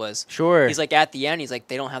issues. Was Sure. He's like at the end, he's like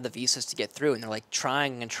they don't have the visas to get through, and they're like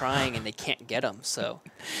trying and they can't get them. So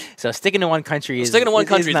sticking to one country is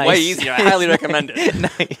nice. Way easier. I highly recommend it.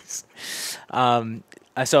 Nice.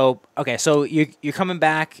 So you're coming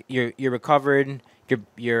back. You're recovered.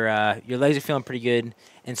 Your legs are feeling pretty good.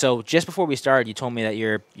 And so just before we started, you told me that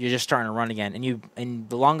you're just starting to run again. And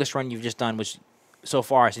the longest run you've just done, which so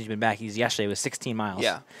far since you've been back, yesterday was 16 miles.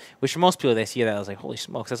 Yeah. Which for most people, they see that, I was like, holy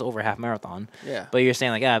smokes, that's over a half marathon. Yeah. But you're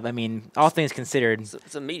saying like, I mean, all things considered,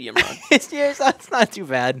 it's a medium run. it's not too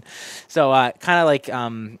bad. So kind of like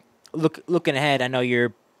looking ahead, I know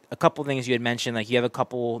you're a couple things you had mentioned, like you have a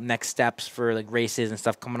couple next steps for like races and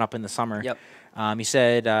stuff coming up in the summer. Yep. You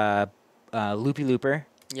said Loopy Looper.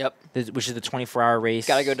 Yep. Which is the 24-hour race.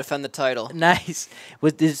 Got to go defend the title. Nice.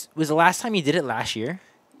 Was the last time you did it last year?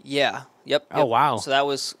 Yeah. Yep. Oh, wow. So that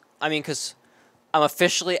was, I mean, because I'm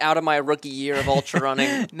officially out of my rookie year of ultra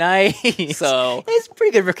running. Nice. So it's a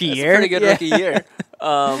pretty good rookie year. Pretty good rookie year.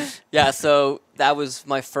 Yeah. So that was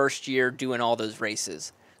my first year doing all those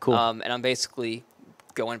races. Cool. And I'm basically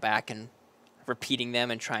going back and repeating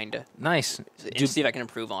them and trying to see if I can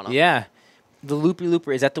improve on them. Yeah. The Loopy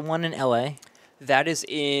Looper, is that the one in L.A.? That is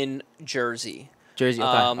in Jersey. Jersey,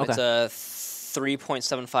 okay. It's a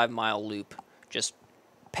 3.75 mile loop, just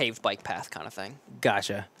paved bike path kind of thing.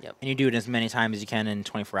 Gotcha. Yep. And you do it as many times as you can in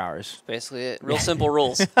 24 hours. Basically it. Real simple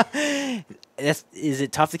rules. Is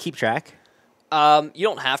it tough to keep track? You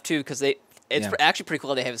don't have to because it's actually pretty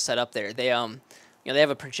cool. They have it set up there. They they have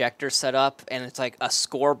a projector set up and it's like a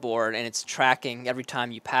scoreboard and it's tracking every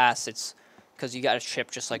time you pass. It's because you got a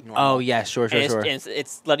chip just like normal. Oh yeah, sure. And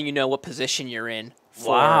it's letting you know what position you're in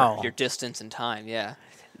for your distance and time. Yeah.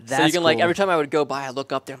 So you can like every time I would go by, I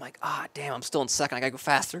look up there. I'm like, damn, I'm still in second. I gotta go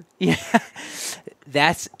faster. Yeah,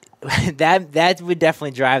 that would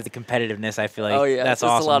definitely drive the competitiveness. I feel like. Oh yeah, that's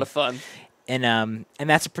awesome. It's a lot of fun. And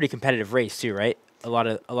that's a pretty competitive race too, right? A lot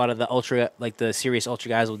of the ultra, like the serious ultra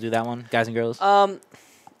guys, will do that one, guys and girls. I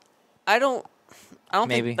don't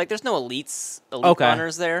Maybe. think like there's no elite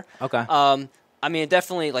runners there. Okay. I mean,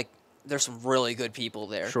 definitely like there's some really good people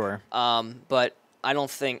there. Sure. But I don't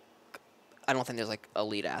think there's like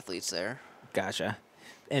elite athletes there. Gotcha.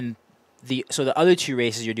 And the other 2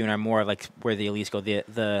 races you're doing are more like where the elites go.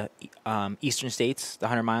 The Eastern States, the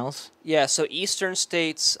 100 miles. Yeah. So Eastern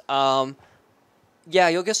States. Yeah,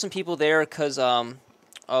 you'll get some people there because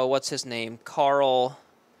what's his name? Carl.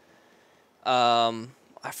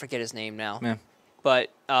 I forget his name now. Yeah.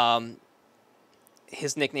 But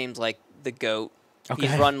his nickname's like the GOAT. Okay.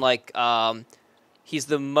 He's run like he has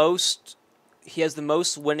the most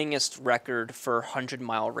winningest record for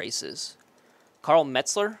 100-mile races. Carl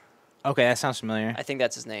Metzler? Okay, that sounds familiar. I think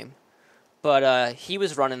that's his name. But he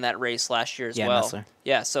was running that race last year as well. Metzler.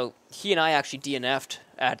 Yeah, so he and I actually DNF'd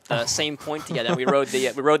at the same point together. We rode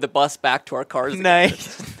the bus back to our cars.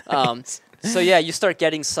 Nice. So yeah, you start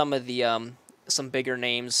getting some of the some bigger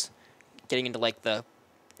names getting into like the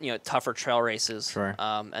tougher trail races. Sure.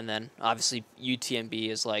 And then obviously UTMB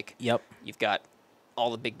is like you've got all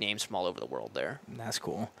the big names from all over the world there. That's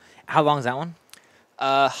cool. How long is that one?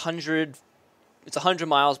 100. It's 100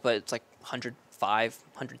 miles, but it's like 105,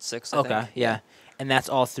 106. I think. Yeah. And that's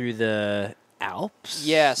all through the Alps.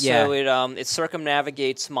 Yeah. So it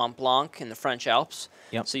circumnavigates Mont Blanc in the French Alps.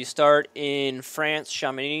 Yep. So you start in France,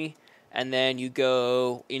 Chamonix, and then you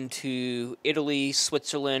go into Italy,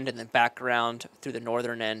 Switzerland, and then back around through the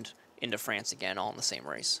northern end into France again, all in the same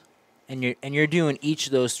race. And you're doing each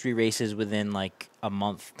of those 3 races within like a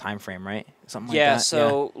month time frame, right? Something like that. Yeah.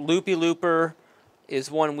 So Loopy Looper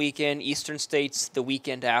is one weekend. Eastern States the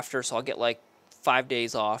weekend after, so I'll get like 5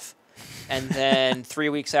 days off, and then 3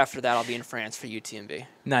 weeks after that I'll be in France for UTMB.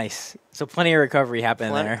 Nice. So plenty of recovery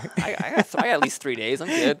happening there. I got at least 3 days. I'm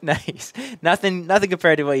good. Nice. Nothing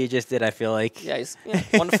compared to what you just did. I feel like. Yeah,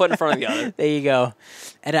 one foot in front of the other. There you go.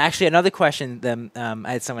 And actually, another question that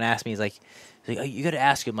I had someone ask me is like oh, you got to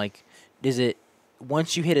ask him like, does it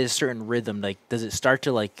once you hit a certain rhythm, like does it start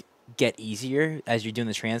to like get easier as you're doing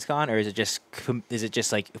the Transcon, or is it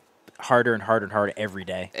just like harder and harder and harder every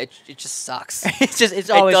day? It just sucks. It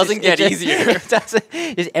doesn't get easier. Just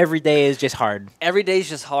every day is just hard. Every day is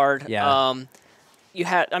just hard. Yeah. You've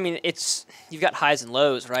got highs and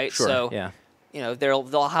lows, right? Sure. So yeah.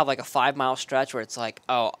 They'll have like a 5-mile stretch where it's like,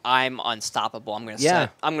 oh, I'm unstoppable. I'm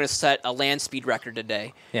gonna set a land speed record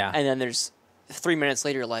today. Yeah. And then there's 3 minutes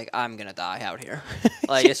later, you're like, I'm gonna die out here.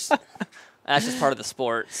 Like that's just part of the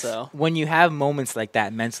sport. So when you have moments like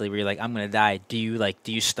that mentally, where you're like, I'm gonna die, do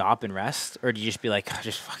you stop and rest, or do you just be like,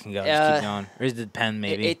 just fucking go, just keep going, or does it depend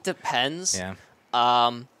maybe? It depends. Yeah.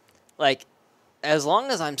 Like as long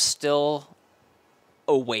as I'm still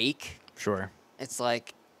awake, Sure. it's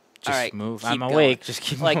like, Just all right, move. keep I'm going. awake. Just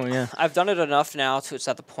keep Like going. Yeah. I've done it enough now to it's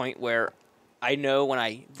at the point where I know when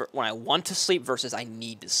I want to sleep versus I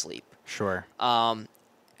need to sleep. Sure.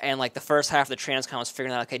 And like the first half of the transcon was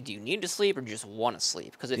figuring out, okay, do you need to sleep or do you just want to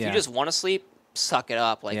sleep? Because if you just want to sleep, suck it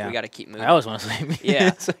up. Like we got to keep moving. I always want to sleep.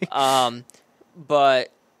 Yeah.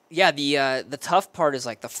 But yeah, the tough part is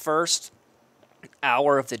like the first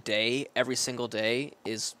hour of the day, every single day,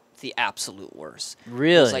 is the absolute worst.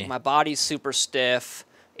 Really? It's like my body's super stiff.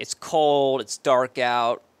 It's cold. It's dark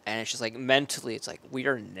out, and it's just like mentally, it's like we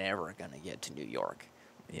are never gonna get to New York.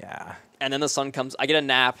 Yeah. And then the sun comes. I get a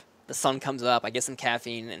nap. The sun comes up. I get some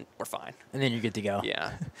caffeine, and we're fine. And then you're good to go.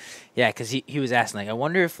 Yeah. Yeah, because he was asking, like, I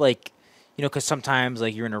wonder if, like, you know, because sometimes,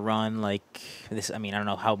 like, you're in a run, like, this, I mean, I don't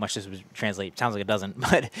know how much this would translate. Sounds like it doesn't.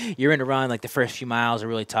 But you're in a run, like, the first few miles are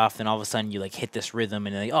really tough. Then all of a sudden you, like, hit this rhythm,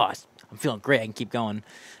 and you're like, oh, I'm feeling great. I can keep going.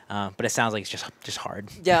 But it sounds like it's just hard.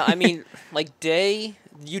 Yeah, I mean, like,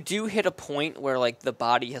 you do hit a point where, like, the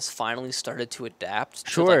body has finally started to adapt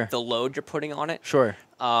to, like, the load you're putting on it. Sure.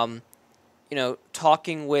 You know,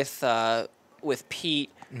 talking with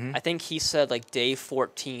Pete, I think he said like day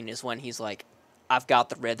 14 is when he's like, I've got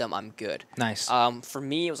the rhythm, I'm good. Nice. For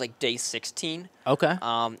me, it was like day 16. Okay.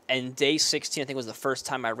 And day 16, I think was the first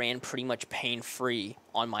time I ran pretty much pain-free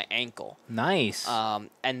on my ankle. Nice.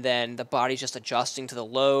 And then the body's just adjusting to the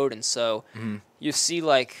load, and so you see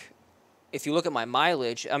like, if you look at my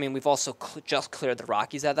mileage, I mean, we've also just cleared the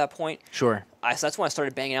Rockies at that point. Sure. So that's when I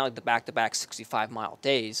started banging out like the back-to-back 65-mile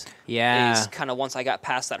days. Yeah. Is kind of once I got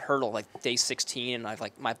past that hurdle, like day 16, and I've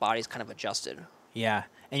like my body's kind of adjusted. Yeah.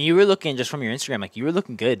 And you were looking, just from your Instagram, like, you were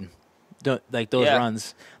looking good. Like those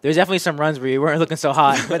runs. There's definitely some runs where you weren't looking so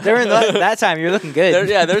hot, but during that time you were looking good.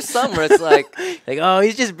 There's some where it's like, like, oh,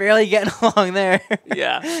 he's just barely getting along there.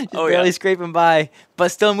 Yeah. Just barely scraping by,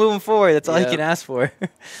 but still moving forward. That's all you can ask for.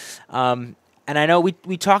 And I know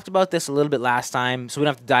we talked about this a little bit last time, so we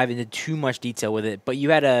don't have to dive into too much detail with it. But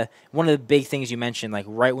you had one of the big things you mentioned, like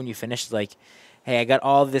right when you finished, like, hey, I got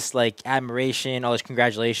all this like admiration, all this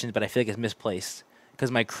congratulations, but I feel like it's misplaced because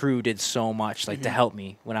my crew did so much like to help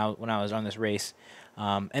me when I was on this race,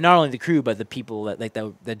 and not only the crew but the people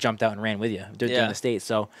that jumped out and ran with you during the state.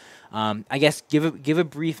 So I guess give a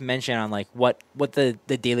brief mention on like what the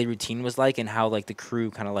daily routine was like and how like the crew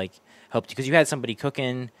kind of like helped you, because you had somebody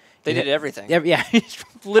cooking. They did everything. Yeah,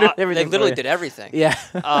 literally everything. They literally did everything.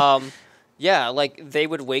 Yeah. Yeah, like they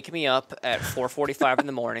would wake me up at 4:45 in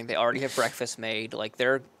the morning. They already have breakfast made. Like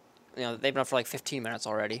they've been up for like 15 minutes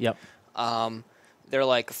already. Yep. They're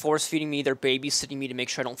like force feeding me. They're babysitting me to make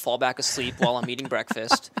sure I don't fall back asleep while I'm eating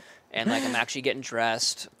breakfast, and like I'm actually getting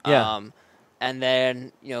dressed. Yeah. And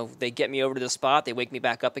then they get me over to the spot. They wake me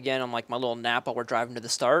back up again on like my little nap while we're driving to the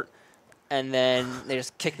start, and then they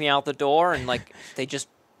just kick me out the door and like they just.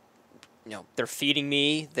 They're feeding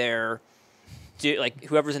me. They're like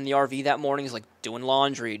whoever's in the RV that morning is like doing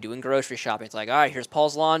laundry, doing grocery shopping. It's like, all right, here's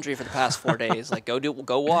Paul's laundry for the past 4 days. Like,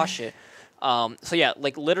 go wash it. So yeah,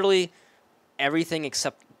 like literally everything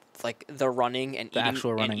except like the running and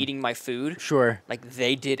eating my food. Sure. Like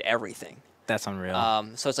they did everything. That's unreal.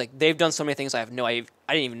 So it's like they've done so many things I didn't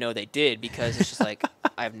even know they did, because it's just like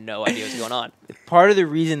I have no idea what's going on. Part of the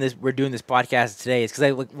reason we're doing this podcast today is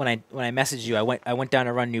because when I messaged you, I went down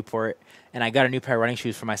to run Newport and I got a new pair of running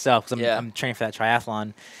shoes for myself because I'm training for that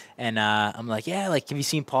triathlon, and I'm like, yeah, like, have you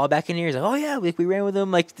seen Paul back in here? He's like, oh yeah, we ran with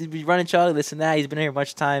him, like we run in Charlie, this and that. He's been here a bunch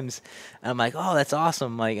of times. And I'm like, oh, that's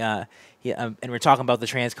awesome. Like, and we're talking about the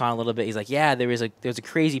Transcon a little bit. He's like, yeah, there was a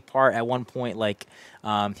crazy part at one point. Like,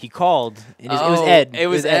 he called. It was Ed. It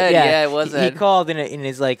was Ed. Yeah, it was Ed. He called and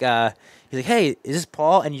he's like, he's like, hey, is this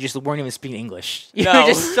Paul? And you just weren't even speaking English. You No. were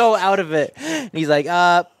just so out of it. And he's like,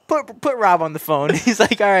 put Rob on the phone. He's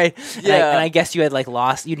like, all right. Yeah. And I guess you had like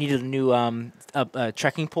you needed a new a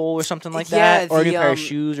trekking pole or something like that, or a new pair of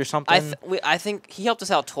shoes or something. I think he helped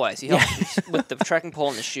us out twice. He helped with the trekking pole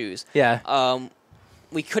and the shoes. Yeah.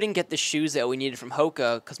 We couldn't get the shoes that we needed from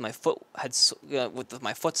Hoka because my foot had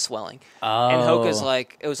my foot swelling. Oh. And Hoka's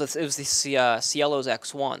like it was the Cielo's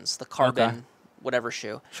X1s, the carbon whatever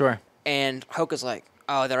shoe. Sure. And Hoka's like,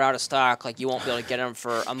 oh, they're out of stock. Like you won't be able to get them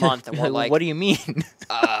for a month. And we're like, what do you mean?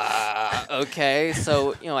 Okay.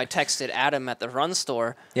 So I texted Adam at the run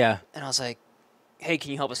store. Yeah. And I was like, hey,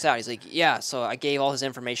 can you help us out? He's like, yeah. So I gave all his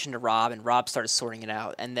information to Rob, and Rob started sorting it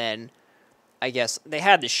out. And then I guess they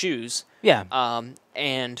had the shoes. Yeah.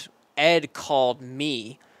 And Ed called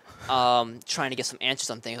me, trying to get some answers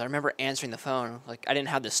on things. I remember answering the phone. Like, I didn't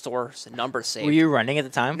have the store's number saved. Were you running at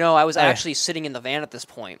the time? No, I was actually sitting in the van at this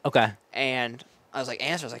point. Okay. And I was like,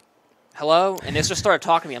 answer. I was like, hello? And they just started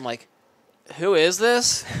talking to me. I'm like, who is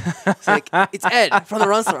this? It's like, it's Ed from the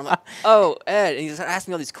Run Store. I'm like, oh, Ed. And he started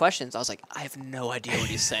asking me all these questions. I was like, I have no idea what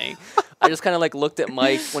he's saying. I just kind of like looked at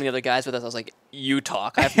Mike, one of the other guys with us. I was like, you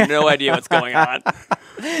talk. I have no idea what's going on.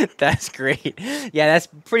 That's great. Yeah, that's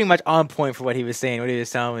pretty much on point for what he was saying, what he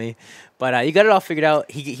was telling me. But you got it all figured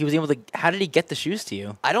out. He was able to. How did he get the shoes to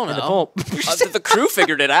you? I don't know. The pole? The crew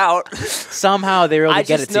figured it out. Somehow they were able to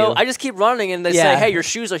get it to you. I just keep running and they say, hey, your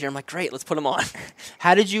shoes are here. I'm like, great, let's put them on.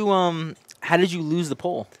 How did you lose the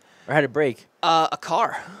pole? Or how did it break? A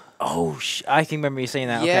car. Oh, I can remember you saying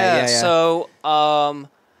that. Yeah, okay, yeah. So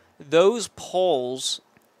those poles,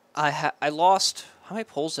 I lost. How many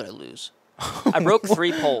poles did I lose? I broke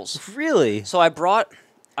 3 poles. Really? So I brought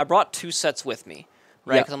 2 sets with me,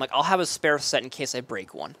 right? Because I'm like, I'll have a spare set in case I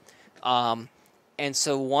break one. And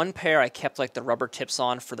so one pair I kept like the rubber tips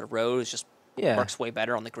on for the road. It just works way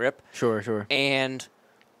better on the grip. Sure. And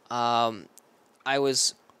I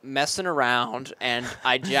was messing around and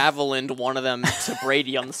I javelined one of them to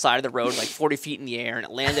Brady on the side of the road, like 40 feet in the air, and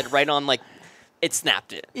it landed right on like. It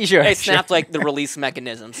snapped it. Sure. It snapped like the release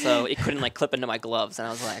mechanism, so it couldn't like clip into my gloves. And I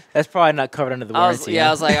was like, that's probably not covered under the warranty. I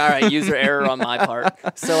was like, all right, user error on my part.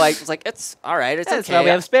 So I was like, it's all right, it's that's okay. why we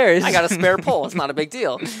have spares. I got a spare pole. It's not a big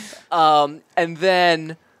deal. And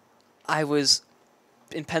then I was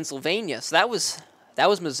in Pennsylvania, so that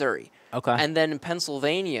was Missouri. Okay. And then in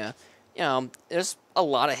Pennsylvania, there's a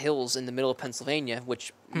lot of hills in the middle of Pennsylvania,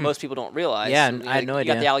 which most people don't realize. Yeah, so, I had no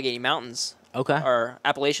idea. You got the Allegheny Mountains. Okay. Or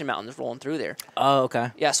Appalachian Mountains rolling through there. Oh,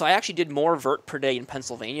 okay. Yeah, so I actually did more vert per day in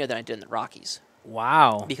Pennsylvania than I did in the Rockies.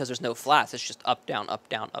 Wow. Because there's no flats. It's just up, down, up,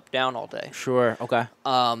 down, up, down all day. Sure. Okay.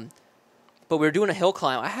 But we were doing a hill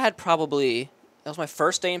climb. I had that was my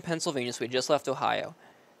first day in Pennsylvania, so we had just left Ohio.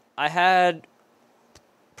 I had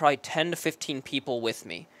probably 10 to 15 people with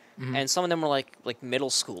me. Mm-hmm. And some of them were like middle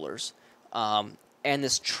schoolers. And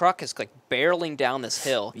this truck is like barreling down this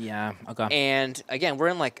hill. Yeah, okay. And again, we're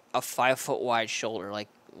in like a 5-foot wide shoulder. Like,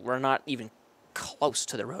 we're not even close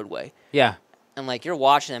to the roadway. Yeah. And like, you're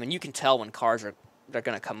watching them and you can tell when they're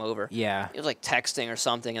gonna come over. Yeah. It was like texting or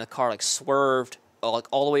something, and the car like swerved like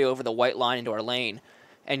all the way over the white line into our lane.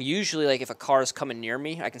 And usually, like, if a car is coming near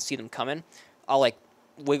me, I can see them coming. I'll like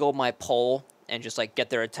wiggle my pole and just like get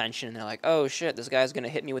their attention, and they're like, "Oh shit, this guy's gonna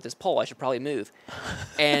hit me with his pole. I should probably move."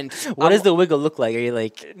 And what does the wiggle look like? Are you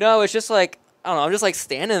like? No, it's just like, I don't know. I'm just like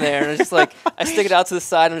standing there, and it's just like I stick it out to the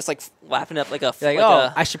side, and I'm just like lapping up like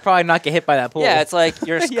a. I should probably not get hit by that pole. Yeah, it's like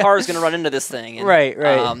your car is gonna run into this thing. And, right.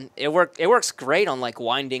 It works great on like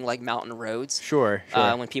winding like mountain roads. Sure.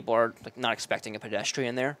 When people are like not expecting a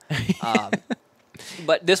pedestrian there.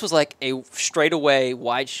 But this was like a straightaway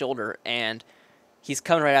wide shoulder, and he's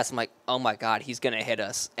coming right at us. I'm like, oh my God, he's going to hit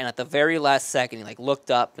us. And at the very last second, he like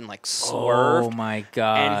looked up and like swerved. Oh my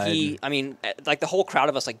God. And like the whole crowd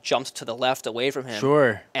of us like jumped to the left away from him.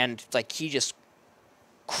 Sure. And like he just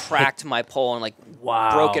cracked my pole and like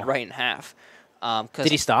wow. broke it right in half.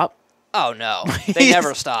 Did he stop? Oh no, they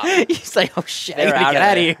never stop. He's like, oh shit, they're I gotta get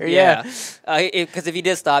out of here. Yeah. Because if he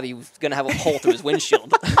did stop, he was going to have a hole through his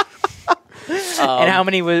windshield. And how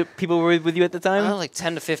many people were with you at the time? Like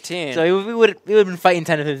 10 to 15. So we would have been fighting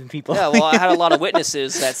 10 to 15 people. Yeah, well, I had a lot of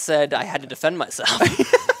witnesses that said I had to defend myself.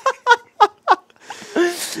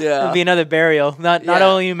 Yeah. It'd be another burial. Not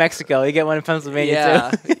only in Mexico, you get one in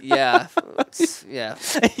Pennsylvania too. Yeah.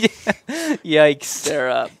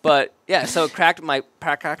 Yikes. But yeah, so it cracked my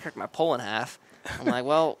pole in half. I'm like,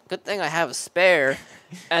 well, good thing I have a spare.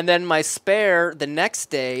 And then my spare, the next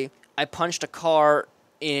day, I punched a car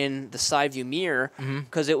in the side view mirror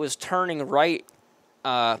because it was turning right.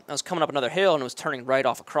 I was coming up another hill and it was turning right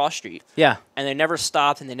off a cross street. Yeah. And they never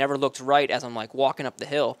stopped and they never looked right as I'm like walking up the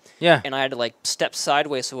hill. Yeah. And I had to like step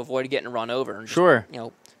sideways to avoid getting run over. And just, sure.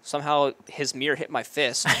 Somehow his mirror hit my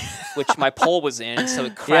fist, which my pole was in, so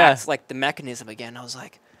it cracked like the mechanism again. I was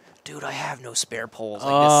like, dude, I have no spare poles.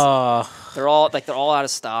 Like this. They're all out of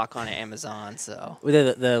stock on Amazon. So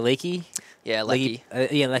the Lakey. Yeah, Lucky.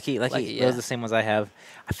 Lucky. Yeah. Those are the same ones I have.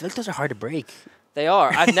 I feel like those are hard to break. They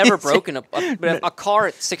are. I've never broken a car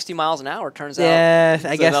at 60 miles an hour. Turns out. Yeah,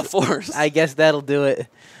 I guess. Enough force. I guess that'll do it.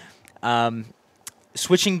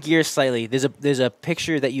 Switching gears slightly, there's a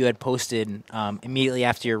picture that you had posted immediately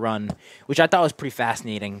after your run, which I thought was pretty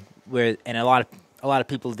fascinating. And a lot of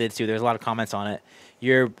people did too. There's a lot of comments on it.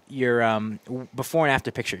 Your before and after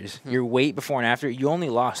pictures. Your weight before and after. You only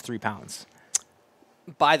lost 3 pounds.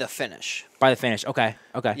 By the finish. By the finish. Okay.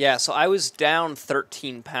 Okay. Yeah, so I was down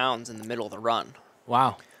 13 pounds in the middle of the run.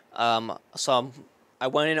 Wow. I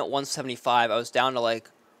went in at 175. I was down to like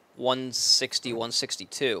 160,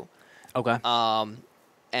 162. Okay.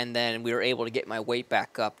 And then we were able to get my weight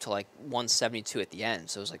back up to like 172 at the end.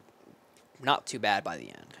 So it was like not too bad by the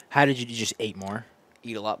end. How did you just ate more?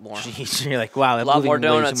 Eat a lot more. Jeez, you're like, wow, a lot more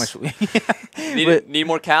donuts. Too much. need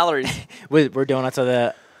more calories. Were donuts are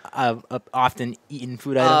the often eaten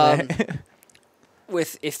food item there?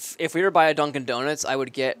 If we were to buy a Dunkin' Donuts, I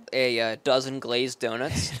would get a dozen glazed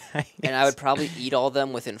donuts, Nice. and I would probably eat all of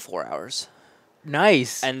them within 4 hours.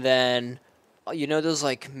 Nice. And then, you know those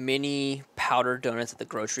like mini powdered donuts at the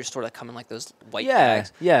grocery store that come in like those white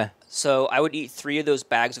bags? Yeah. So I would eat 3 of those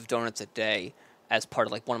bags of donuts a day as part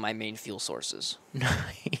of like one of my main fuel sources. Nice.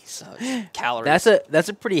 So it's calories. That's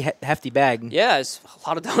a pretty hefty bag. Yeah, it's a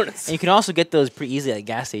lot of donuts. And you can also get those pretty easily at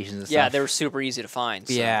gas stations and stuff. Yeah, they were super easy to find.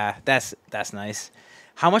 So. Yeah, that's nice.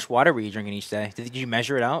 How much water were you drinking each day? Did you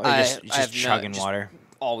measure it out, or just chugging water?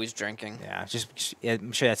 Always drinking. Yeah, yeah,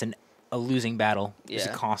 I'm sure that's a losing battle. Yeah. It's a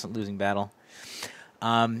constant losing battle.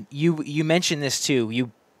 You mentioned this too.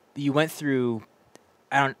 You went through.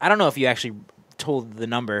 I don't know if you actually told the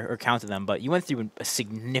number or counted them, but you went through a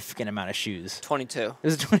significant amount of shoes. 22. It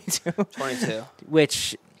was 22. 22.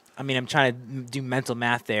 Which, I mean, I'm trying to do mental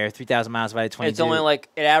math there. 3,000 miles divided by 22. It's only like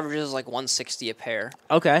it averages like 160 a pair.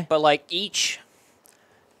 Okay. But like each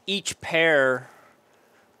pair,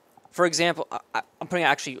 for example, I'm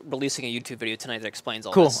actually releasing a YouTube video tonight that explains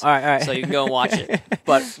all this. Cool. All right. So you can go and watch it.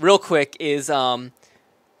 But real quick is, with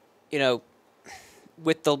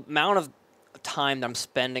the amount of time that I'm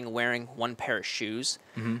spending wearing one pair of shoes,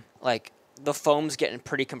 like the foam's getting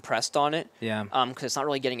pretty compressed on it. Yeah. Because it's not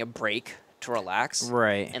really getting a break to relax.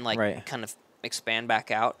 Right. And like right. kind of expand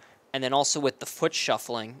back out. And then also with the foot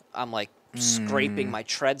shuffling, I'm like scraping my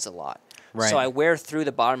treads a lot. Right. So I wear through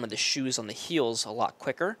the bottom of the shoes on the heels a lot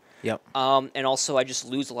quicker. Yep. And also I just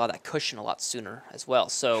lose a lot of that cushion a lot sooner as well.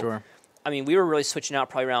 So, Sure. I mean, we were really switching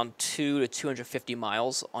out probably around 2 to 250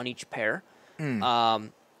 miles on each pair.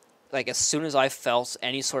 Like as soon as I felt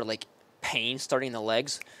any sort of like pain starting in the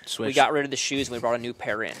legs, we got rid of the shoes and we brought a new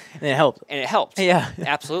pair in. And it helped. And it helped. Yeah.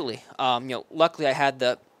 Absolutely. Luckily I had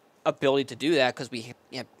the ability to do that because we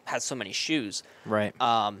had so many shoes. Right.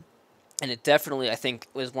 And it definitely, I think,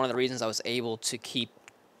 was one of the reasons I was able to keep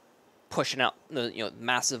pushing out the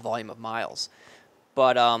massive volume of miles.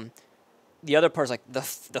 But the other part is like the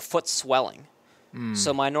foot swelling.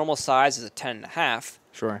 So my normal size is a 10.5.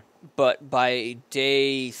 Sure. But by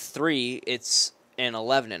day 3, it's an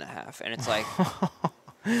 11.5, and it's like,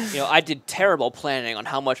 I did terrible planning on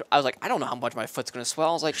how much. I was like, I don't know how much my foot's gonna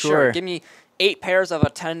swell. I was like, sure, give me 8 pairs of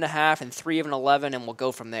a 10.5 and 3 of an 11, and we'll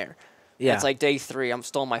go from there. Yeah. It's like day 3. I'm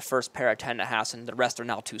still in my first pair of 10.5s, and the rest are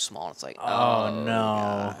now too small. It's like, oh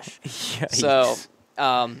no. Gosh. So,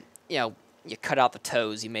 you cut out the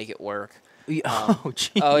toes, you make it work.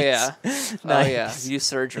 Jeez. Oh yeah. Nice. Oh yeah. Use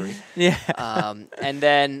surgery. Yeah. And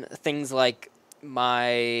then things like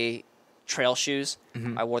my trail shoes,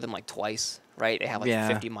 I wore them like twice. Right? They have like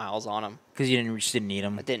 50 miles on them. Because you just didn't need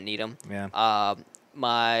them. I didn't need them. Yeah.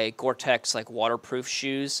 My Gore-Tex like waterproof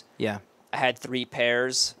shoes. Yeah. I had 3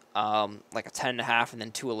 pairs, like a 10.5 and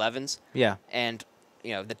then 2 11s. Yeah. And the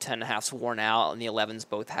 10.5's worn out, and the 11s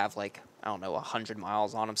both have like 100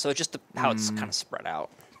 miles on them. So it's just how it's kind of spread out.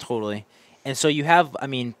 Totally. And so you have, I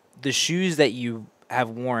mean, the shoes that you have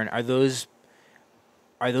worn, are those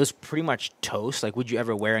pretty much toast? Like, would you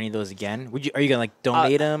ever wear any of those again? Are you gonna like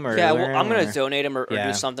donate them or? Yeah, well, I'm gonna donate them or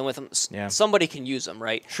do something with them. Yeah. Somebody can use them,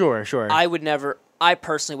 right? Sure. I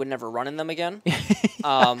personally would never run in them again.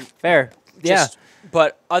 Fair. Yeah.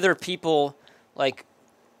 But other people, like,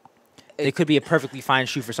 it could be a perfectly fine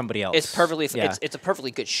shoe for somebody else. It's perfectly. Yeah. It's a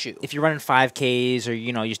perfectly good shoe. If you're running 5Ks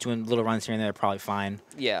or just doing little runs here and there, probably fine.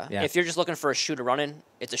 Yeah. If you're just looking for a shoe to run in,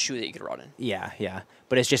 it's a shoe that you could run in. Yeah.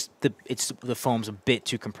 But it's just the foam's a bit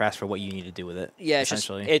too compressed for what you need to do with it. Yeah.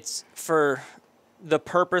 Essentially. It's for the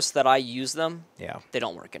purpose that I use them. Yeah. They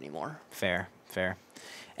don't work anymore. Fair.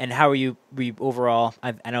 And how are you overall?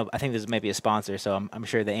 I think this might be a sponsor, so I'm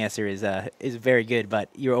sure the answer is very good. But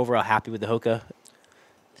you're overall happy with the Hoka?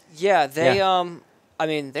 Yeah, they I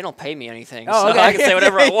mean, they don't pay me anything, so okay. I can say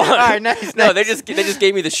whatever I want. All right, nice. No, they just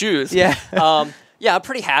gave me the shoes. Yeah. Yeah, I'm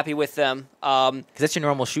pretty happy with them. Because that's your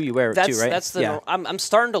normal shoe you wear too, right? That's the. I'm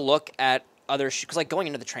starting to look at other shoes because like going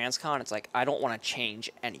into the Transcon, it's like I don't want to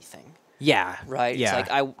change anything. Yeah. Right. Yeah. It's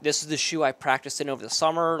like this is the shoe I practiced in over the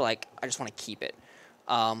summer. Like I just want to keep it.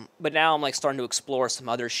 But now I'm like starting to explore some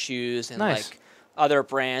other shoes and nice. like other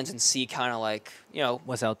brands and see kind of like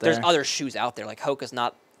what's out there. There's other shoes out there. Like Hoka's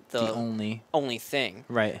not the only thing.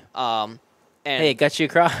 right. And Hey, it got you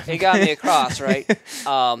across. It got me across, right?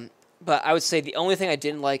 But I would say the only thing I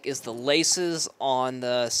didn't like is the laces on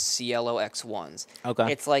the Cielo X1s.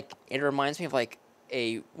 Okay. It's like, it reminds me of like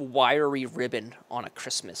a wiry ribbon on a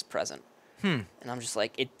Christmas present. And I'm just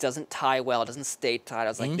like, it doesn't tie well. It doesn't stay tight. I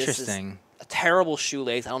was like, this is a terrible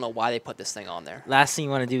shoelace. I don't know why they put this thing on there. Last thing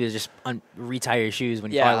you want to do is just retie your shoes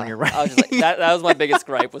when Yeah, when you're running. I was just like, that was my biggest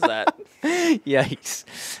gripe was that. Yikes.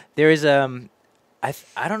 There is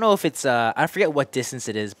I don't know if it's I forget what distance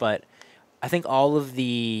it is, but I think all of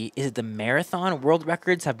the marathon world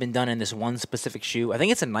records have been done in this one specific shoe. I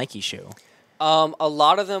think it's a Nike shoe. A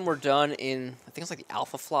lot of them were done in, I think it's like the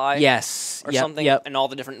Alpha Fly. Yes. Or something, and all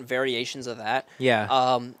the different variations of that.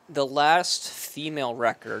 Yeah. The last female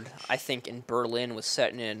record, I think, in Berlin was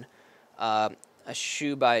set in a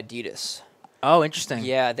shoe by Adidas. Oh, interesting.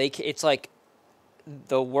 Yeah, it's like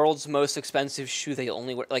the world's most expensive shoe they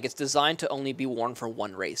only wear. Like, it's designed to only be worn for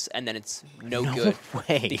one race, and then it's no good.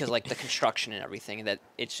 Way. Because, like, the construction and everything, that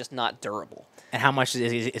it's just not durable. And how much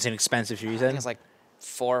is it? It's an expensive shoe, you said? I think it's like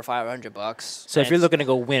 $400 or $500. So if you're looking to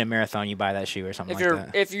go win a marathon, you buy that shoe or something like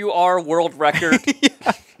that. If you are world record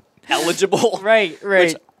eligible, right.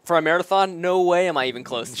 Which, for a marathon, no way am I even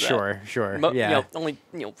close to that. Sure. Only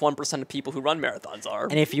 1% of people who run marathons are.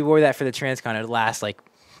 And if you wore that for the Transcon, it would last like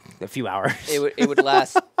a few hours. It would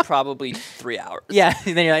last probably 3 hours. Yeah,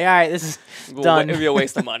 and then you're like, all right, this is done. It would be a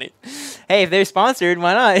waste of money. Hey, if they're sponsored,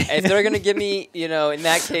 why not? If they're gonna give me, in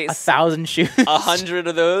that case, 1,000 shoes, 100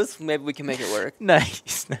 of those, maybe we can make it work.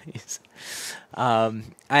 Nice. I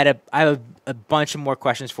have a bunch of more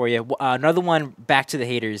questions for you. Another one, back to the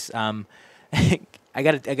haters. I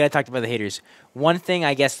gotta talk about the haters. One thing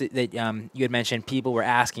I guess that you had mentioned people were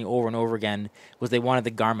asking over and over again was they wanted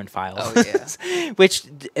the Garmin file. Oh yeah.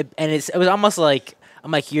 It was almost like,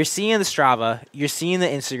 I'm like, you're seeing the Strava, you're seeing the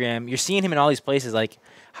Instagram, you're seeing him in all these places. Like,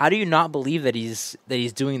 how do you not believe that he's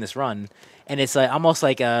doing this run? And it's like almost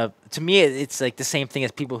like to me it's like the same thing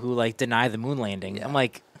as people who like deny the moon landing. Yeah. I'm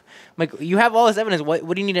like, you have all this evidence. What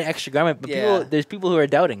do you need an extra Garmin? But there's people who are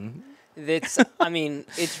doubting.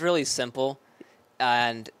 It's really simple.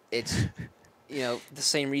 And it's, the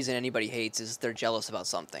same reason anybody hates is they're jealous about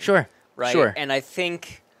something. Sure. Right? Sure. And I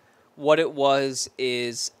think what it was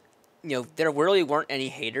is, there really weren't any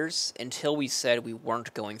haters until we said we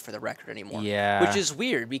weren't going for the record anymore. Yeah. Which is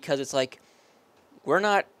weird because it's like, we're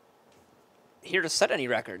not here to set any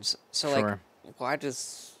records. So, like, why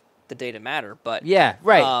does the data matter? But yeah,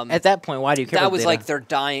 right. At that point, why do you care about that was data? like they're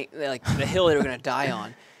dying, like the hill they were going to die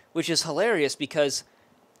on, which is hilarious because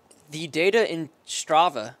the data in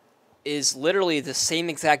Strava is literally the same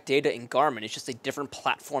exact data in Garmin. It's just a different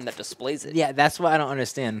platform that displays it. Yeah, that's what I don't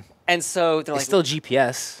understand. And so they're it's still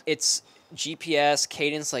GPS. It's GPS,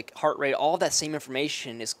 cadence, like heart rate, all that same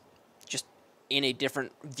information is just in a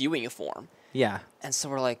different viewing form. Yeah. And so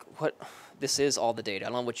we're like, what? This is all the data. I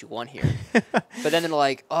don't know what you want here. But then they're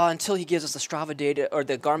like, until he gives us the Strava data or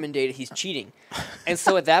the Garmin data, he's cheating. And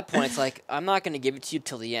so at that point, it's like, I'm not going to give it to you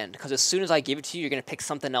till the end because as soon as I give it to you, you're going to pick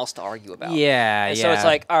something else to argue about. Yeah, and so it's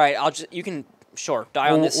like, all right, you can, die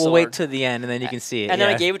on this sword. We'll wait till the end, and then you can see it. And then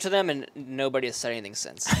I gave it to them, and nobody has said anything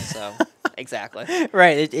since. So, exactly.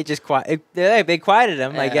 Right. It just they quieted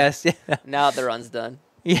him, I guess. Yeah. Now the run's done.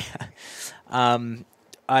 Yeah.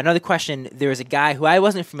 Another question. There was a guy who I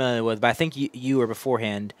wasn't familiar with, but I think you were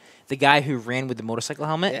beforehand. The guy who ran with the motorcycle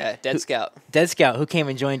helmet. Yeah, Dead Scout, who came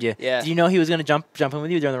and joined you. Yeah. Do you know he was going to jump in with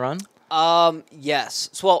you during the run? Yes.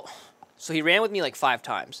 So he ran with me like 5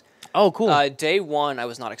 times. Oh, cool. Day 1, I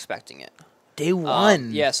was not expecting it. Day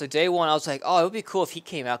 1? Yeah, so day 1, I was like, it would be cool if he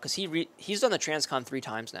came out because he's done the Transcon 3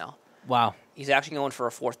 times now. Wow. He's actually going for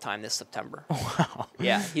a 4th time this September. Wow.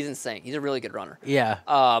 Yeah, he's insane. He's a really good runner. Yeah.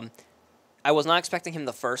 I was not expecting him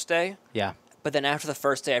the first day. Yeah. But then after the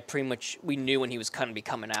first day, we knew when he was going to be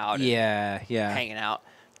coming out. Yeah. Hanging out.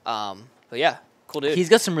 But yeah, cool dude. He's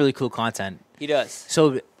got some really cool content. He does.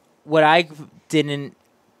 So what I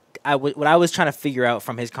was trying to figure out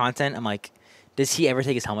from his content, I'm like, does he ever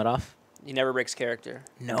take his helmet off? He never breaks character.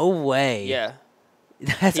 No way. Yeah.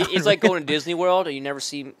 It's like going to Disney World and you never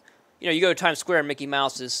see... you go to Times Square and Mickey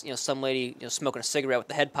Mouse is, some lady, smoking a cigarette with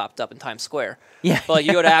the head popped up in Times Square. Yeah. But like,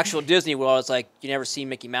 you go to actual Disney World, it's like you never see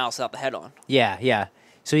Mickey Mouse without the head on. Yeah.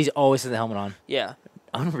 So he's always with the helmet on. Yeah.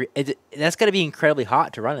 That's got to be incredibly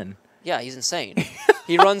hot to run in. Yeah, he's insane.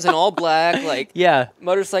 He runs in all black, like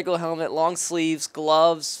motorcycle helmet, long sleeves,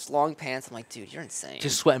 gloves, long pants. I'm like, dude, you're insane.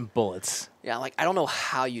 Just sweating bullets. Yeah, I'm like, I don't know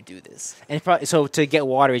how you do this. And so to get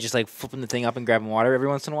water, he's just like flipping the thing up and grabbing water every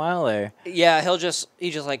once in a while, or? Yeah, he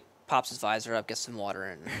just like pops his visor up, gets some water,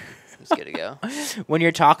 and he's good to go. When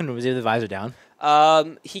you're talking to him, was he with the visor down?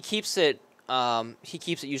 He keeps it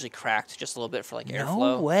usually cracked just a little bit for like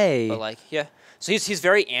airflow. No way. But like, yeah. So he's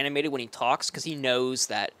very animated when he talks because he knows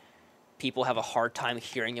that people have a hard time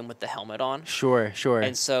hearing him with the helmet on. Sure.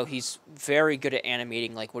 And so he's very good at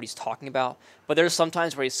animating like what he's talking about. But there's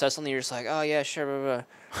sometimes where he says something, you're just like, oh yeah, sure, blah, blah.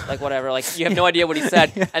 Like whatever. Like you have no idea what he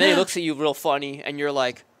said, and then he looks at you real funny, and you're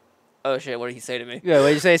like, oh shit, what did he say to me? Yeah, what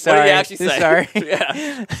did you say? Sorry. What did he actually say? Sorry.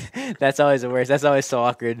 Yeah. That's always the worst. That's always so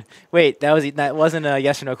awkward. Wait, that wasn't a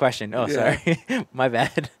yes or no question. Oh, Yeah. sorry. My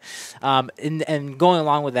bad. And going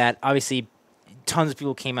along with that, obviously, tons of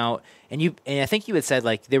people came out, and I think you had said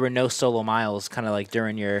like there were no solo miles, kind of like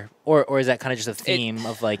during your, or is that kind of just a theme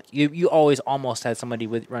of like you always almost had somebody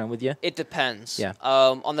running with you? It depends. Yeah.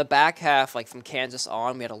 On the back half, like from Kansas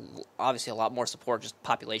on, we had obviously a lot more support, just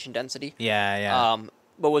population density. Yeah.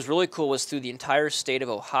 What was really cool was through the entire state of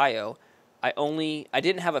Ohio, I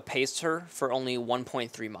didn't have a pacer for only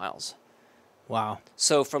 1.3 miles. Wow.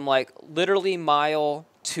 So from like literally mile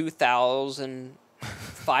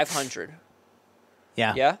 2,500.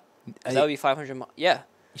 Yeah. Yeah? So that would be 500 miles. Yeah.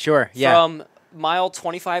 Sure. Yeah. From mile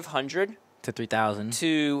 2,500 to 3,000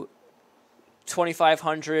 to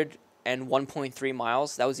 2,500 and 1.3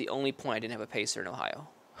 miles. That was the only point I didn't have a pacer in Ohio.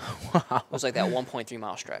 Wow. It was like that 1.3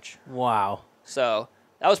 mile stretch. Wow. So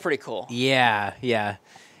that was pretty cool. Yeah.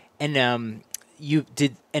 And you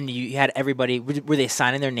had everybody. Were they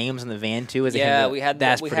signing their names in the van too? Yeah, we had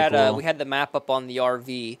that's pretty cool. we had the map up on the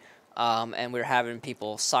RV, and we were having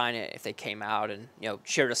people sign it if they came out and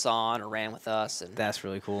cheered us on or ran with us. And that's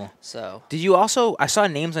really cool. So did you also? I saw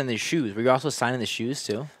names on the shoes. Were you also signing the shoes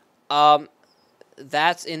too?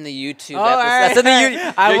 That's in the YouTube Oh, episode. That's in the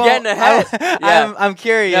YouTube. You're getting ahead. Yeah. I'm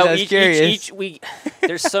curious. No, I was curious.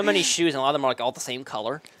 There's so many shoes, and a lot of them are like all the same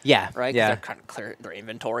color. Yeah. Right? 'Cause Yeah. they're kind of clear their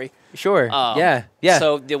inventory. Sure. Yeah.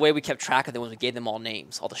 So the way we kept track of them was we gave them all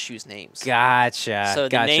names, all the shoes names. Gotcha. So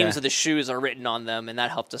the names of the shoes are written on them, and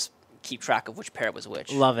that helped us keep track of which pair was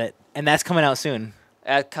which. Love it. And that's coming out soon.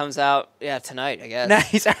 That comes out, tonight, I guess.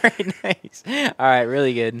 Nice. All right. Nice. All right.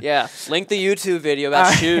 Really good. Yeah. Link the YouTube video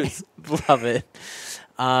about shoes. Love it.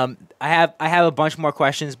 I have a bunch more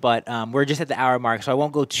questions, but we're just at the hour mark, so I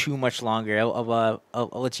won't go too much longer. I'll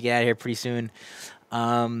let you get out of here pretty soon.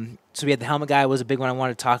 So we had the helmet guy was a big one I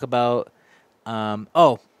wanted to talk about.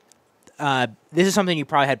 This is something you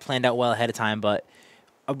probably had planned out well ahead of time, but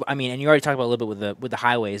I mean, and you already talked about a little bit with the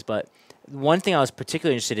highways, but one thing I was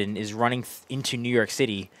particularly interested in is running into New York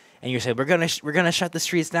City. And you said we're gonna shut the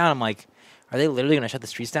streets down. I'm like, are they literally gonna shut the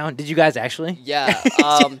streets down? Did you guys actually? Yeah.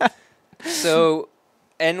 So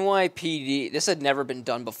NYPD, this had never been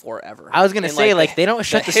done before ever. I was gonna say they don't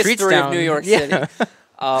shut the streets down. Of New York City.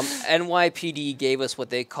 NYPD gave us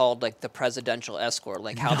what they called like the presidential escort,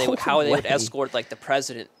 like how they would escort like the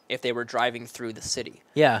president if they were driving through the city.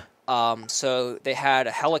 Yeah. So they had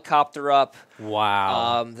a helicopter up.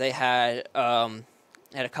 Wow. They had a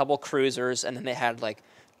couple cruisers, and then they had like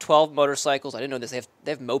 12 motorcycles. I didn't know this. They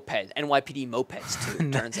have mopeds, NYPD mopeds too.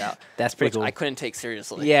 It turns out that's pretty cool. I couldn't take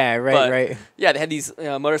seriously. Yeah. Right. Yeah, they had these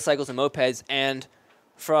motorcycles and mopeds, and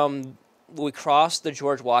from when we crossed the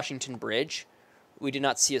George Washington Bridge, we did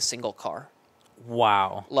not see a single car.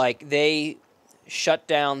 Wow. Like they shut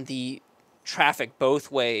down the traffic both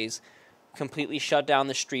ways, completely shut down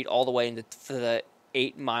the street all the way into the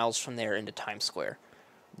 8 miles from there into Times Square.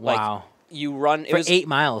 Wow. Like you run for 8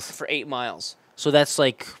 miles. For 8 miles. So that's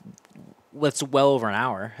like, what's well over an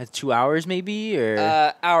hour? 2 hours maybe, or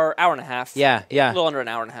hour and a half. Yeah. A little under an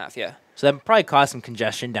hour and a half. Yeah. So that probably caused some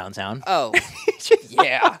congestion downtown. Oh,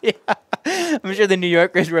 yeah. I'm sure the New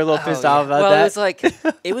Yorkers were a little pissed off about that. Well, it's like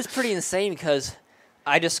it was pretty insane because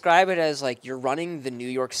I describe it as like you're running the New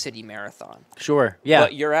York City Marathon. Sure. Yeah.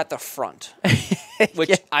 But you're at the front,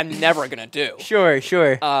 which I'm never gonna do. Sure.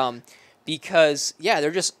 Because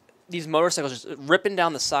they're just these motorcycles just ripping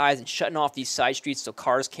down the sides and shutting off these side streets so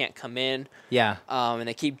cars can't come in. Yeah. And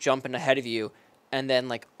they keep jumping ahead of you, and then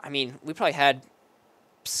we probably had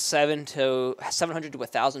 700 to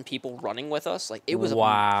 1,000 people running with us. Like it was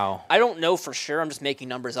wow. I don't know for sure. I'm just making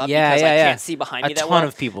numbers up because I can't see behind me that well. A ton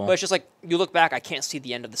of people. But it's just like you look back, I can't see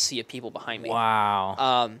the end of the sea of people behind me.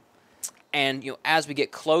 Wow. And as we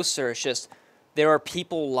get closer, it's just there are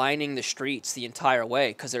people lining the streets the entire way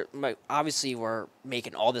because they're obviously we're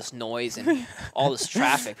making all this noise and all this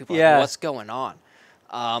traffic. People are like, what's going on?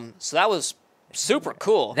 So that was super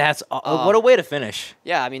cool. That's what a way to finish.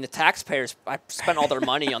 Yeah, I mean the taxpayers. I spent all their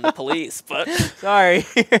money on the police, but sorry.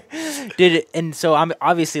 And so I'm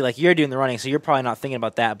obviously like you're doing the running, so you're probably not thinking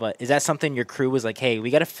about that. But is that something your crew was like, hey, we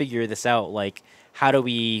got to figure this out? Like, how do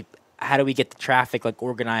we get the traffic like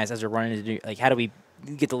organized as we're running? Like, how do we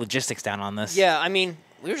get the logistics down on this. Yeah, I mean,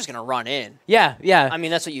 we were just gonna run in. Yeah, yeah. I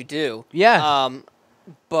mean, that's what you do. Yeah.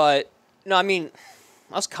 But no, I mean,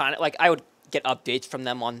 I was kind of like I would get updates from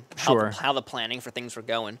them on how the planning for things were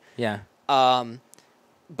going. Yeah.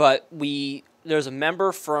 But there's a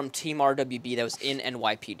member from Team RWB that was in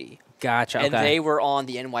NYPD. Gotcha. And okay. they were on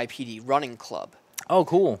the NYPD running club. Oh,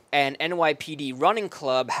 cool. And NYPD running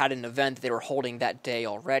club had an event that they were holding that day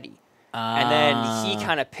already. And then he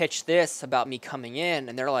kind of pitched this about me coming in,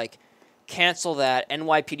 and they're like, cancel that.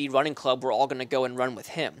 NYPD running club, we're all going to go and run with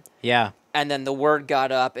him. Yeah. And then the word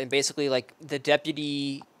got up, and basically, like, the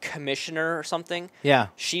deputy commissioner or something, Yeah.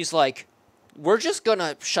 she's like, we're just going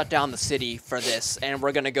to shut down the city for this, and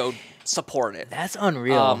we're going to go support it. That's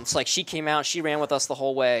unreal. It's like she came out, she ran with us the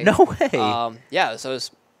whole way. No way. Yeah, so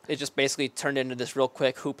it just basically turned into this real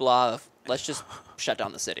quick hoopla of let's just shut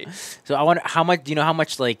down the city. So I wonder how much. Do you know how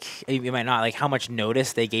much? Like you might not like how much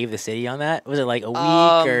notice they gave the city on that. Was it like a week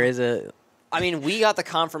or is it? I mean, we got the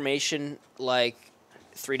confirmation like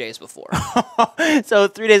 3 days before. So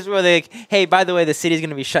 3 days before, they like, hey, by the way, the city's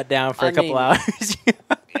gonna be shut down for a couple hours.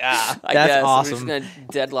 Yeah, I That's guess. awesome. We're just gonna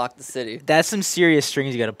deadlock the city. That's some serious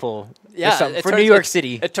strings you got to pull. Yeah, for New York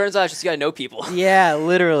City. It turns out you just gotta know people. Yeah,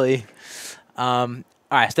 literally.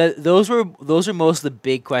 All right, so those were most of the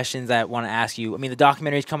big questions that I want to ask you. I mean, the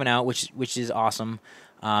documentary's coming out, which is awesome.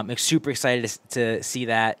 I'm super excited to see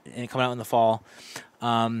that and coming out in the fall.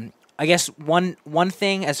 I guess one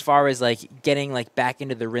thing as far as like getting like back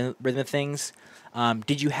into the rhythm of things,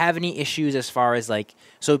 did you have any issues as far as like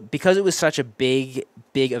so because it was such a big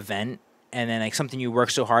event and then like something you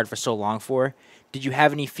worked so hard for so long for? Did you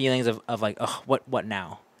have any feelings of like, oh, what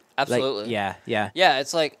now? Absolutely. Like, yeah. Yeah,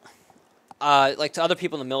 it's like to other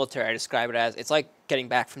people in the military, I describe it as it's like getting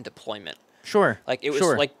back from deployment. Sure. Like it was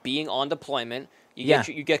like being on deployment. You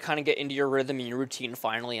get kind of get into your rhythm and your routine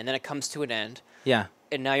finally, and then it comes to an end. Yeah.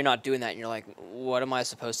 And now you're not doing that, and you're like, what am I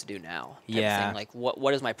supposed to do now? Yeah. Like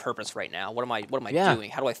what is my purpose right now? What am I Yeah. doing?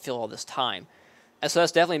 How do I fill all this time? And so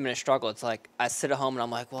that's definitely been a struggle. It's like I sit at home and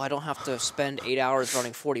I'm like, well, I don't have to spend 8 hours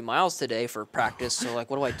running 40 miles today for practice. So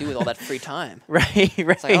like, what do I do with all that free time? Right.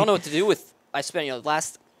 It's like I don't know what to do with. I spent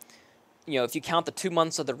if you count the 2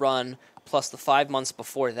 months of the run plus the 5 months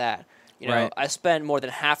before that, Right. I spent more than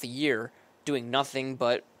half a year doing nothing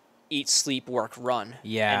but eat, sleep, work, run,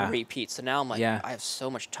 Yeah. and repeat. So now I'm like, Yeah. I have so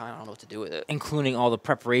much time. I don't know what to do with it. Including all the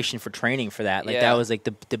preparation for training for that. Like Yeah. that was like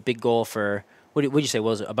the big goal for what did you say?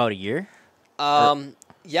 Was it about a year?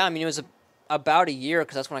 Yeah, I mean, it was about a year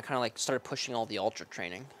because that's when I kind of like started pushing all the ultra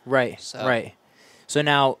training. Right. So- Right. So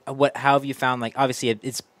now, how have you found? Like, obviously,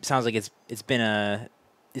 it sounds like it's been an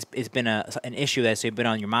issue that's been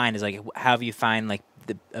on your mind. Is like, how have you find like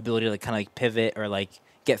the ability to like kind of like pivot or like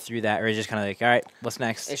get through that, or is it just kind of like, all right, what's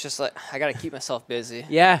next? It's just like I got to keep myself busy.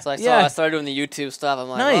 Yeah, So yeah. I started doing the YouTube stuff. I'm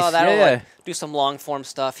like, Nice, oh, that'll yeah, like do some long form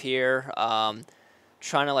stuff here.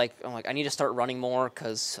 Trying to I'm like, I need to start running more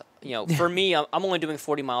because for me, I'm only doing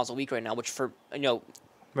 40 miles a week right now, which for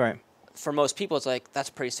Right. for most people, it's like that's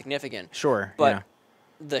pretty significant. Sure. But yeah.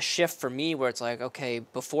 the shift for me, where it's like, okay,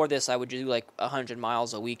 before this, I would do like 100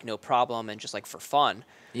 miles a week, no problem, and just like for fun.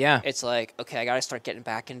 Yeah. It's like, okay, I got to start getting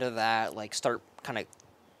back into that. Like, start kind of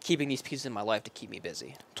keeping these pieces in my life to keep me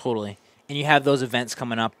busy. Totally. And you have those events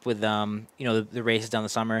coming up with the races down the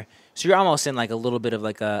summer, so you're almost in like a little bit of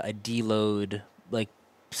like a deload like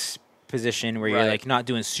position where you're Right. like not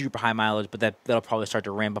doing super high mileage, but that'll probably start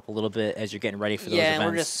to ramp up a little bit as you're getting ready for those Yeah,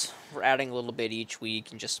 events. and we're adding a little bit each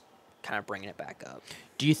week and just kind of bringing it back up.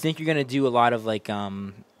 Do you think you're gonna do a lot of like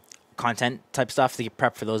content type stuff to get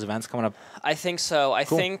prep for those events coming up? I think so. I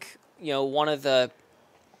Cool. think one of the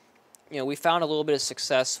we found a little bit of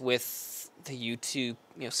success with the YouTube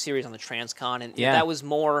series on the Transcon, and Yeah. that was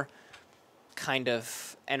more kind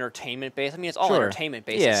of entertainment based. I mean, it's all Sure. entertainment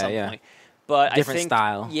based Yeah, at some yeah. point, but Different I think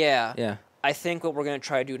style. Yeah, Yeah. I think what we're going to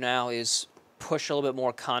try to do now is push a little bit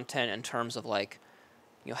more content in terms of like,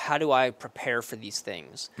 how do I prepare for these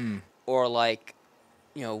things, or like,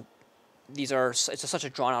 it's such a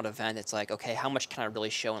drawn out event. It's like, okay, how much can I really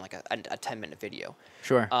show in like a 10-minute video?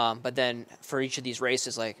 Sure. But then for each of these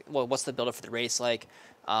races, like, well, what's the build up for the race like?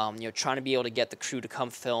 Trying to be able to get the crew to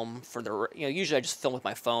come film for the, usually I just film with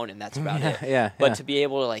my phone and that's about it. Yeah. But to be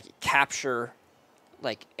able to like capture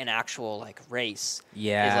like an actual like race is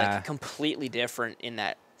like completely different in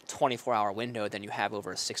that 24-hour window than you have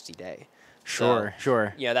over a 60-day. Sure.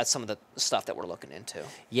 Yeah, that's some of the stuff that we're looking into.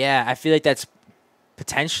 Yeah, I feel like that's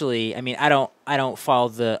potentially. I mean, I don't follow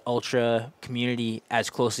the ultra community as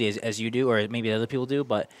closely as you do, or maybe other people do,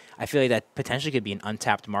 but I feel like that potentially could be an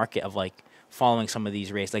untapped market of like following some of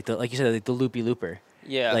these races, like you said, like the loopy looper.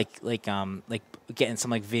 Yeah. like getting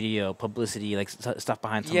some like video publicity, like stuff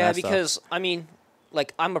behind some Yeah, of that because stuff. I mean,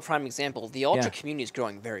 like I'm a prime example. The ultra Yeah. community is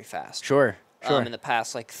growing very fast. Sure. In the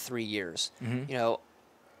past like 3 years, Mhm. you know,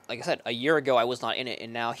 like I said, a year ago I was not in it,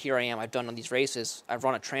 and now here I am. I've done all these races. I've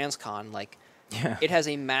run a transcon. Like, Yeah. it has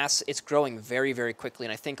a mass. It's growing very, very quickly,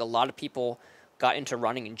 and I think a lot of people got into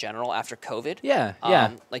running in general after COVID. Yeah.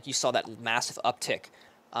 Yeah. Like you saw that massive uptick,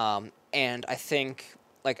 and I think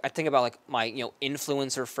about like my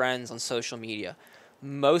influencer friends on social media.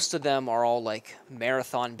 Most of them are all like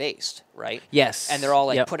marathon based, right? Yes. And they're all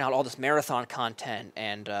like Yep. putting out all this marathon content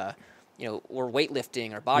and or weightlifting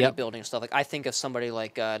or Yep. bodybuilding and stuff. Like I think of somebody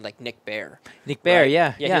like Nick Bear. Nick Bear. Right?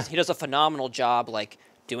 Yeah. Yeah. He does a phenomenal job like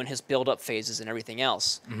doing his build up phases and everything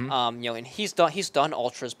else. And he's done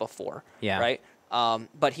ultras before. Yeah. Right.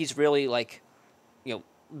 But he's really like,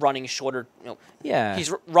 running shorter. Yeah. He's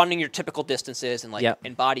running your typical distances and like Yep.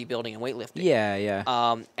 in bodybuilding and weightlifting. Yeah.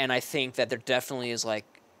 Yeah. And I think that there definitely is like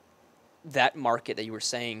that market that you were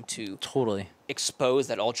saying to Totally. expose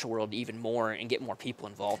that ultra world even more and get more people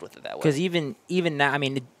involved with it that way. Because even now, I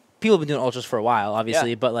mean, people have been doing ultras for a while,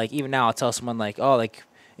 obviously. Yeah. But like even now, I'll tell someone like, oh, like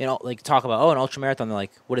like talk about an ultra marathon. They're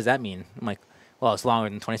like, what does that mean? I'm like, well, it's longer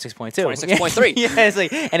than 26.2. 26.3. Yeah, it's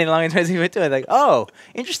like anything longer than 26.2. I'm like, oh,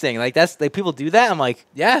 interesting. Like that's like people do that. I'm like,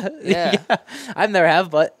 yeah. I've never have,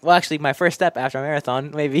 but well, actually, my first step after a marathon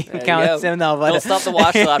maybe There you counts. go. No, but Don't stop the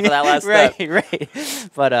watch till after that last right, step. right.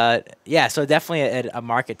 But yeah, so definitely a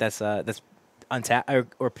market that's untapped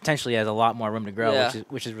or potentially has a lot more room to grow, Yeah.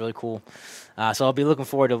 which is really cool. So I'll be looking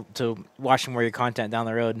forward to watching more of your content down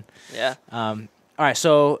the road. Yeah. All right,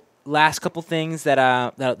 so last couple things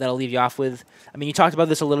that'll leave you off with. I mean, you talked about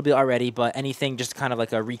this a little bit already, but anything, just kind of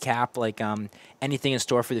like a recap, like anything in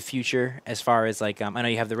store for the future as far as like I know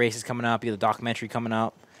you have the races coming up, you have the documentary coming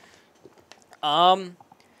up.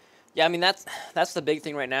 Yeah, I mean that's the big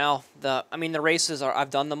thing right now. The races I've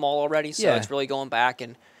done them all already, so Yeah. it's really going back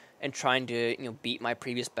and trying to beat my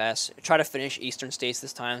previous best. Try to finish Eastern States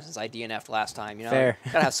this time since I DNF'd last time. Fair.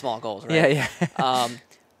 Gotta have small goals, right? Yeah.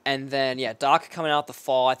 And then doc coming out the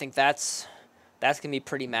fall. I think that's gonna be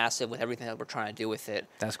pretty massive with everything that we're trying to do with it.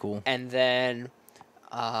 That's cool. And then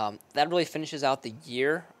that really finishes out the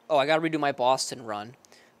year. Oh, I gotta redo my Boston run.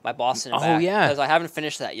 My Boston. Oh, yeah. Because I haven't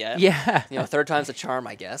finished that yet. Yeah. Third time's the charm,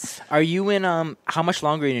 I guess. Are you in how much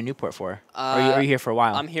longer are you in Newport for? Are you here for a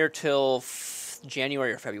while? I'm here till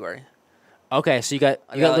January or February. Okay, so you got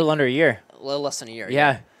a got, little under a year. A little less than a year.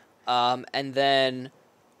 Yeah. And then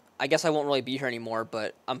I guess I won't really be here anymore,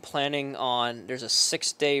 but I'm planning on, there's a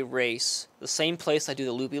 6-day race. The same place I do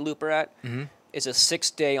the loopy looper at is a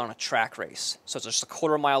 6-day on a track race. So it's just a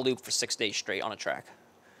quarter-mile loop for 6 days straight on a track.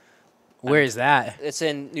 Where is that? It's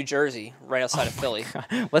in New Jersey, right outside of Philly.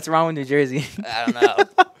 What's wrong with New Jersey? I don't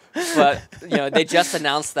know. But, they just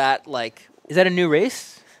announced that, like... Is that a new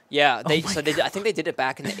race? Yeah, I think they did it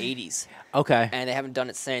back in the 80s. Okay. And they haven't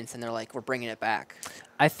done it since, and they're like, we're bringing it back.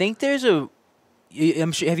 I think there's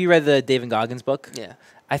I'm sure, have you read the David Goggins book? Yeah.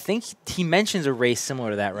 I think he mentions a race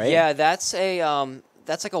similar to that, right? Yeah, that's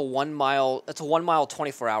like a 1 mile. It's a 1 mile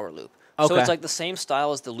 24-hour loop. So Okay. it's like the same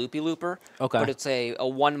style as the loopy looper. Okay. But it's a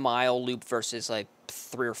 1 mile loop versus like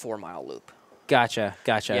 3 or 4 mile loop. Gotcha.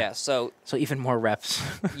 Yeah. So even more reps.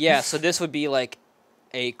 yeah. So this would be like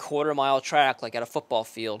a quarter-mile track, like at a football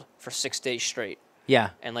field for 6 days straight, Yeah.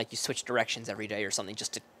 and like you switch directions every day or something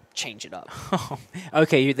just to change it up.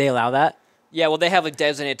 Okay, they allow that? Yeah. Well, they have like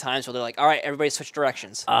designated times where they're like, all right, everybody switch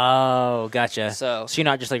directions. Oh, gotcha. So you're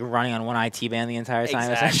not just like running on one IT band the entire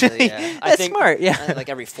time, exactly. essentially? Yeah. That's smart, yeah. Like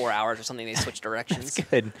every 4 hours or something, they switch directions. That's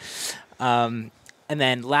good. And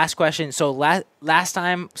then last question. So last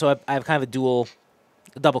time, so I have kind of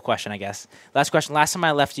a double question, I guess. Last question. Last time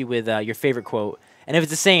I left you with your favorite quote. And if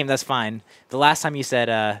it's the same, that's fine. The last time you said,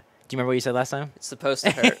 do you remember what you said last time? It's supposed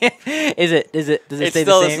to hurt. Does it It's stay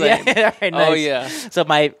still the the same? same. Yeah. All right, nice. Oh, yeah. So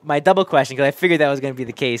my double question, because I figured that was going to be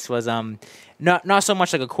the case, was not so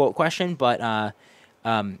much like a quote question, but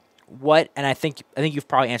what, and I think you've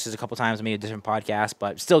probably answered this a couple times, maybe a different podcast,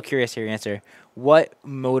 but still curious to hear your answer. What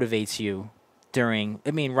motivates you during,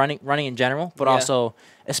 running in general, but Yeah. also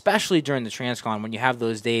especially during the Transcon when you have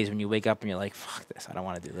those days when you wake up and you're like, fuck this, I don't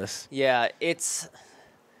want to do this. Yeah, it's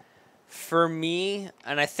for me,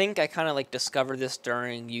 and I think I kind of like discovered this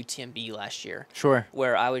during UTMB last year, Sure.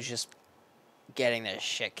 where I was just getting the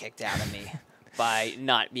shit kicked out of me by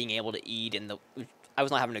not being able to eat, and I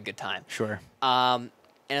was not having a good time. Sure. And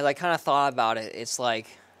as I kind of thought about it, it's like,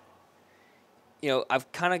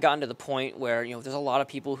 I've kind of gotten to the point where, there's a lot of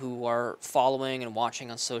people who are following and watching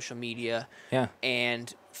on social media. Yeah.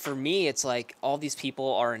 And for me, it's like all these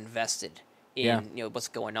people are invested in, what's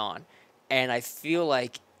going on. And I feel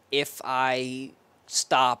like if I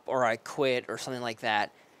stop or I quit or something like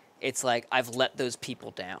that, it's like I've let those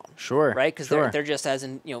people down. Sure. Right? Because sure. they're just as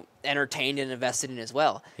entertained and invested in as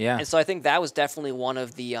well. Yeah. And so I think that was definitely one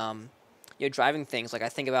of the driving things. Like I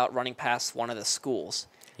think about running past one of the schools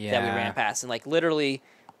that we ran past, and like literally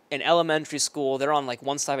in elementary school, they're on like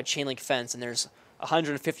one side of a chain link fence, and there's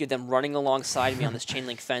 150 of them running alongside me on this chain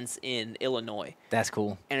link fence in Illinois. That's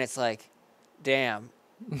cool. And it's like, damn,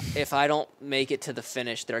 if I don't make it to the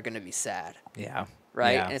finish, they're going to be sad. Yeah.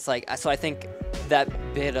 Right? Yeah. And it's like, so I think that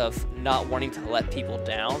bit of not wanting to let people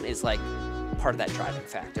down is like part of that driving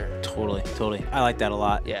factor. Totally. I like that a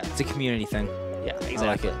lot. Yeah. It's a community thing. Yeah, exactly. I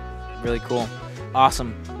like it. Really cool.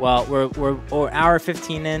 Awesome. Well, we're hour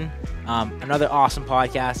 15 in. Another awesome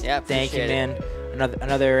podcast. Yeah, thank you, man.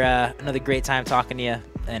 Another great time talking to you,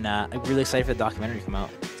 and I'm really excited for the documentary to come out.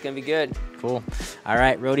 It's gonna be good. Cool. All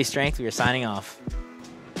right, Rhode Strength. We are signing off.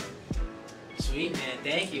 Sweet, man.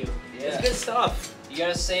 Thank you. Yeah. It's good stuff. You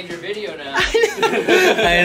gotta save your video now.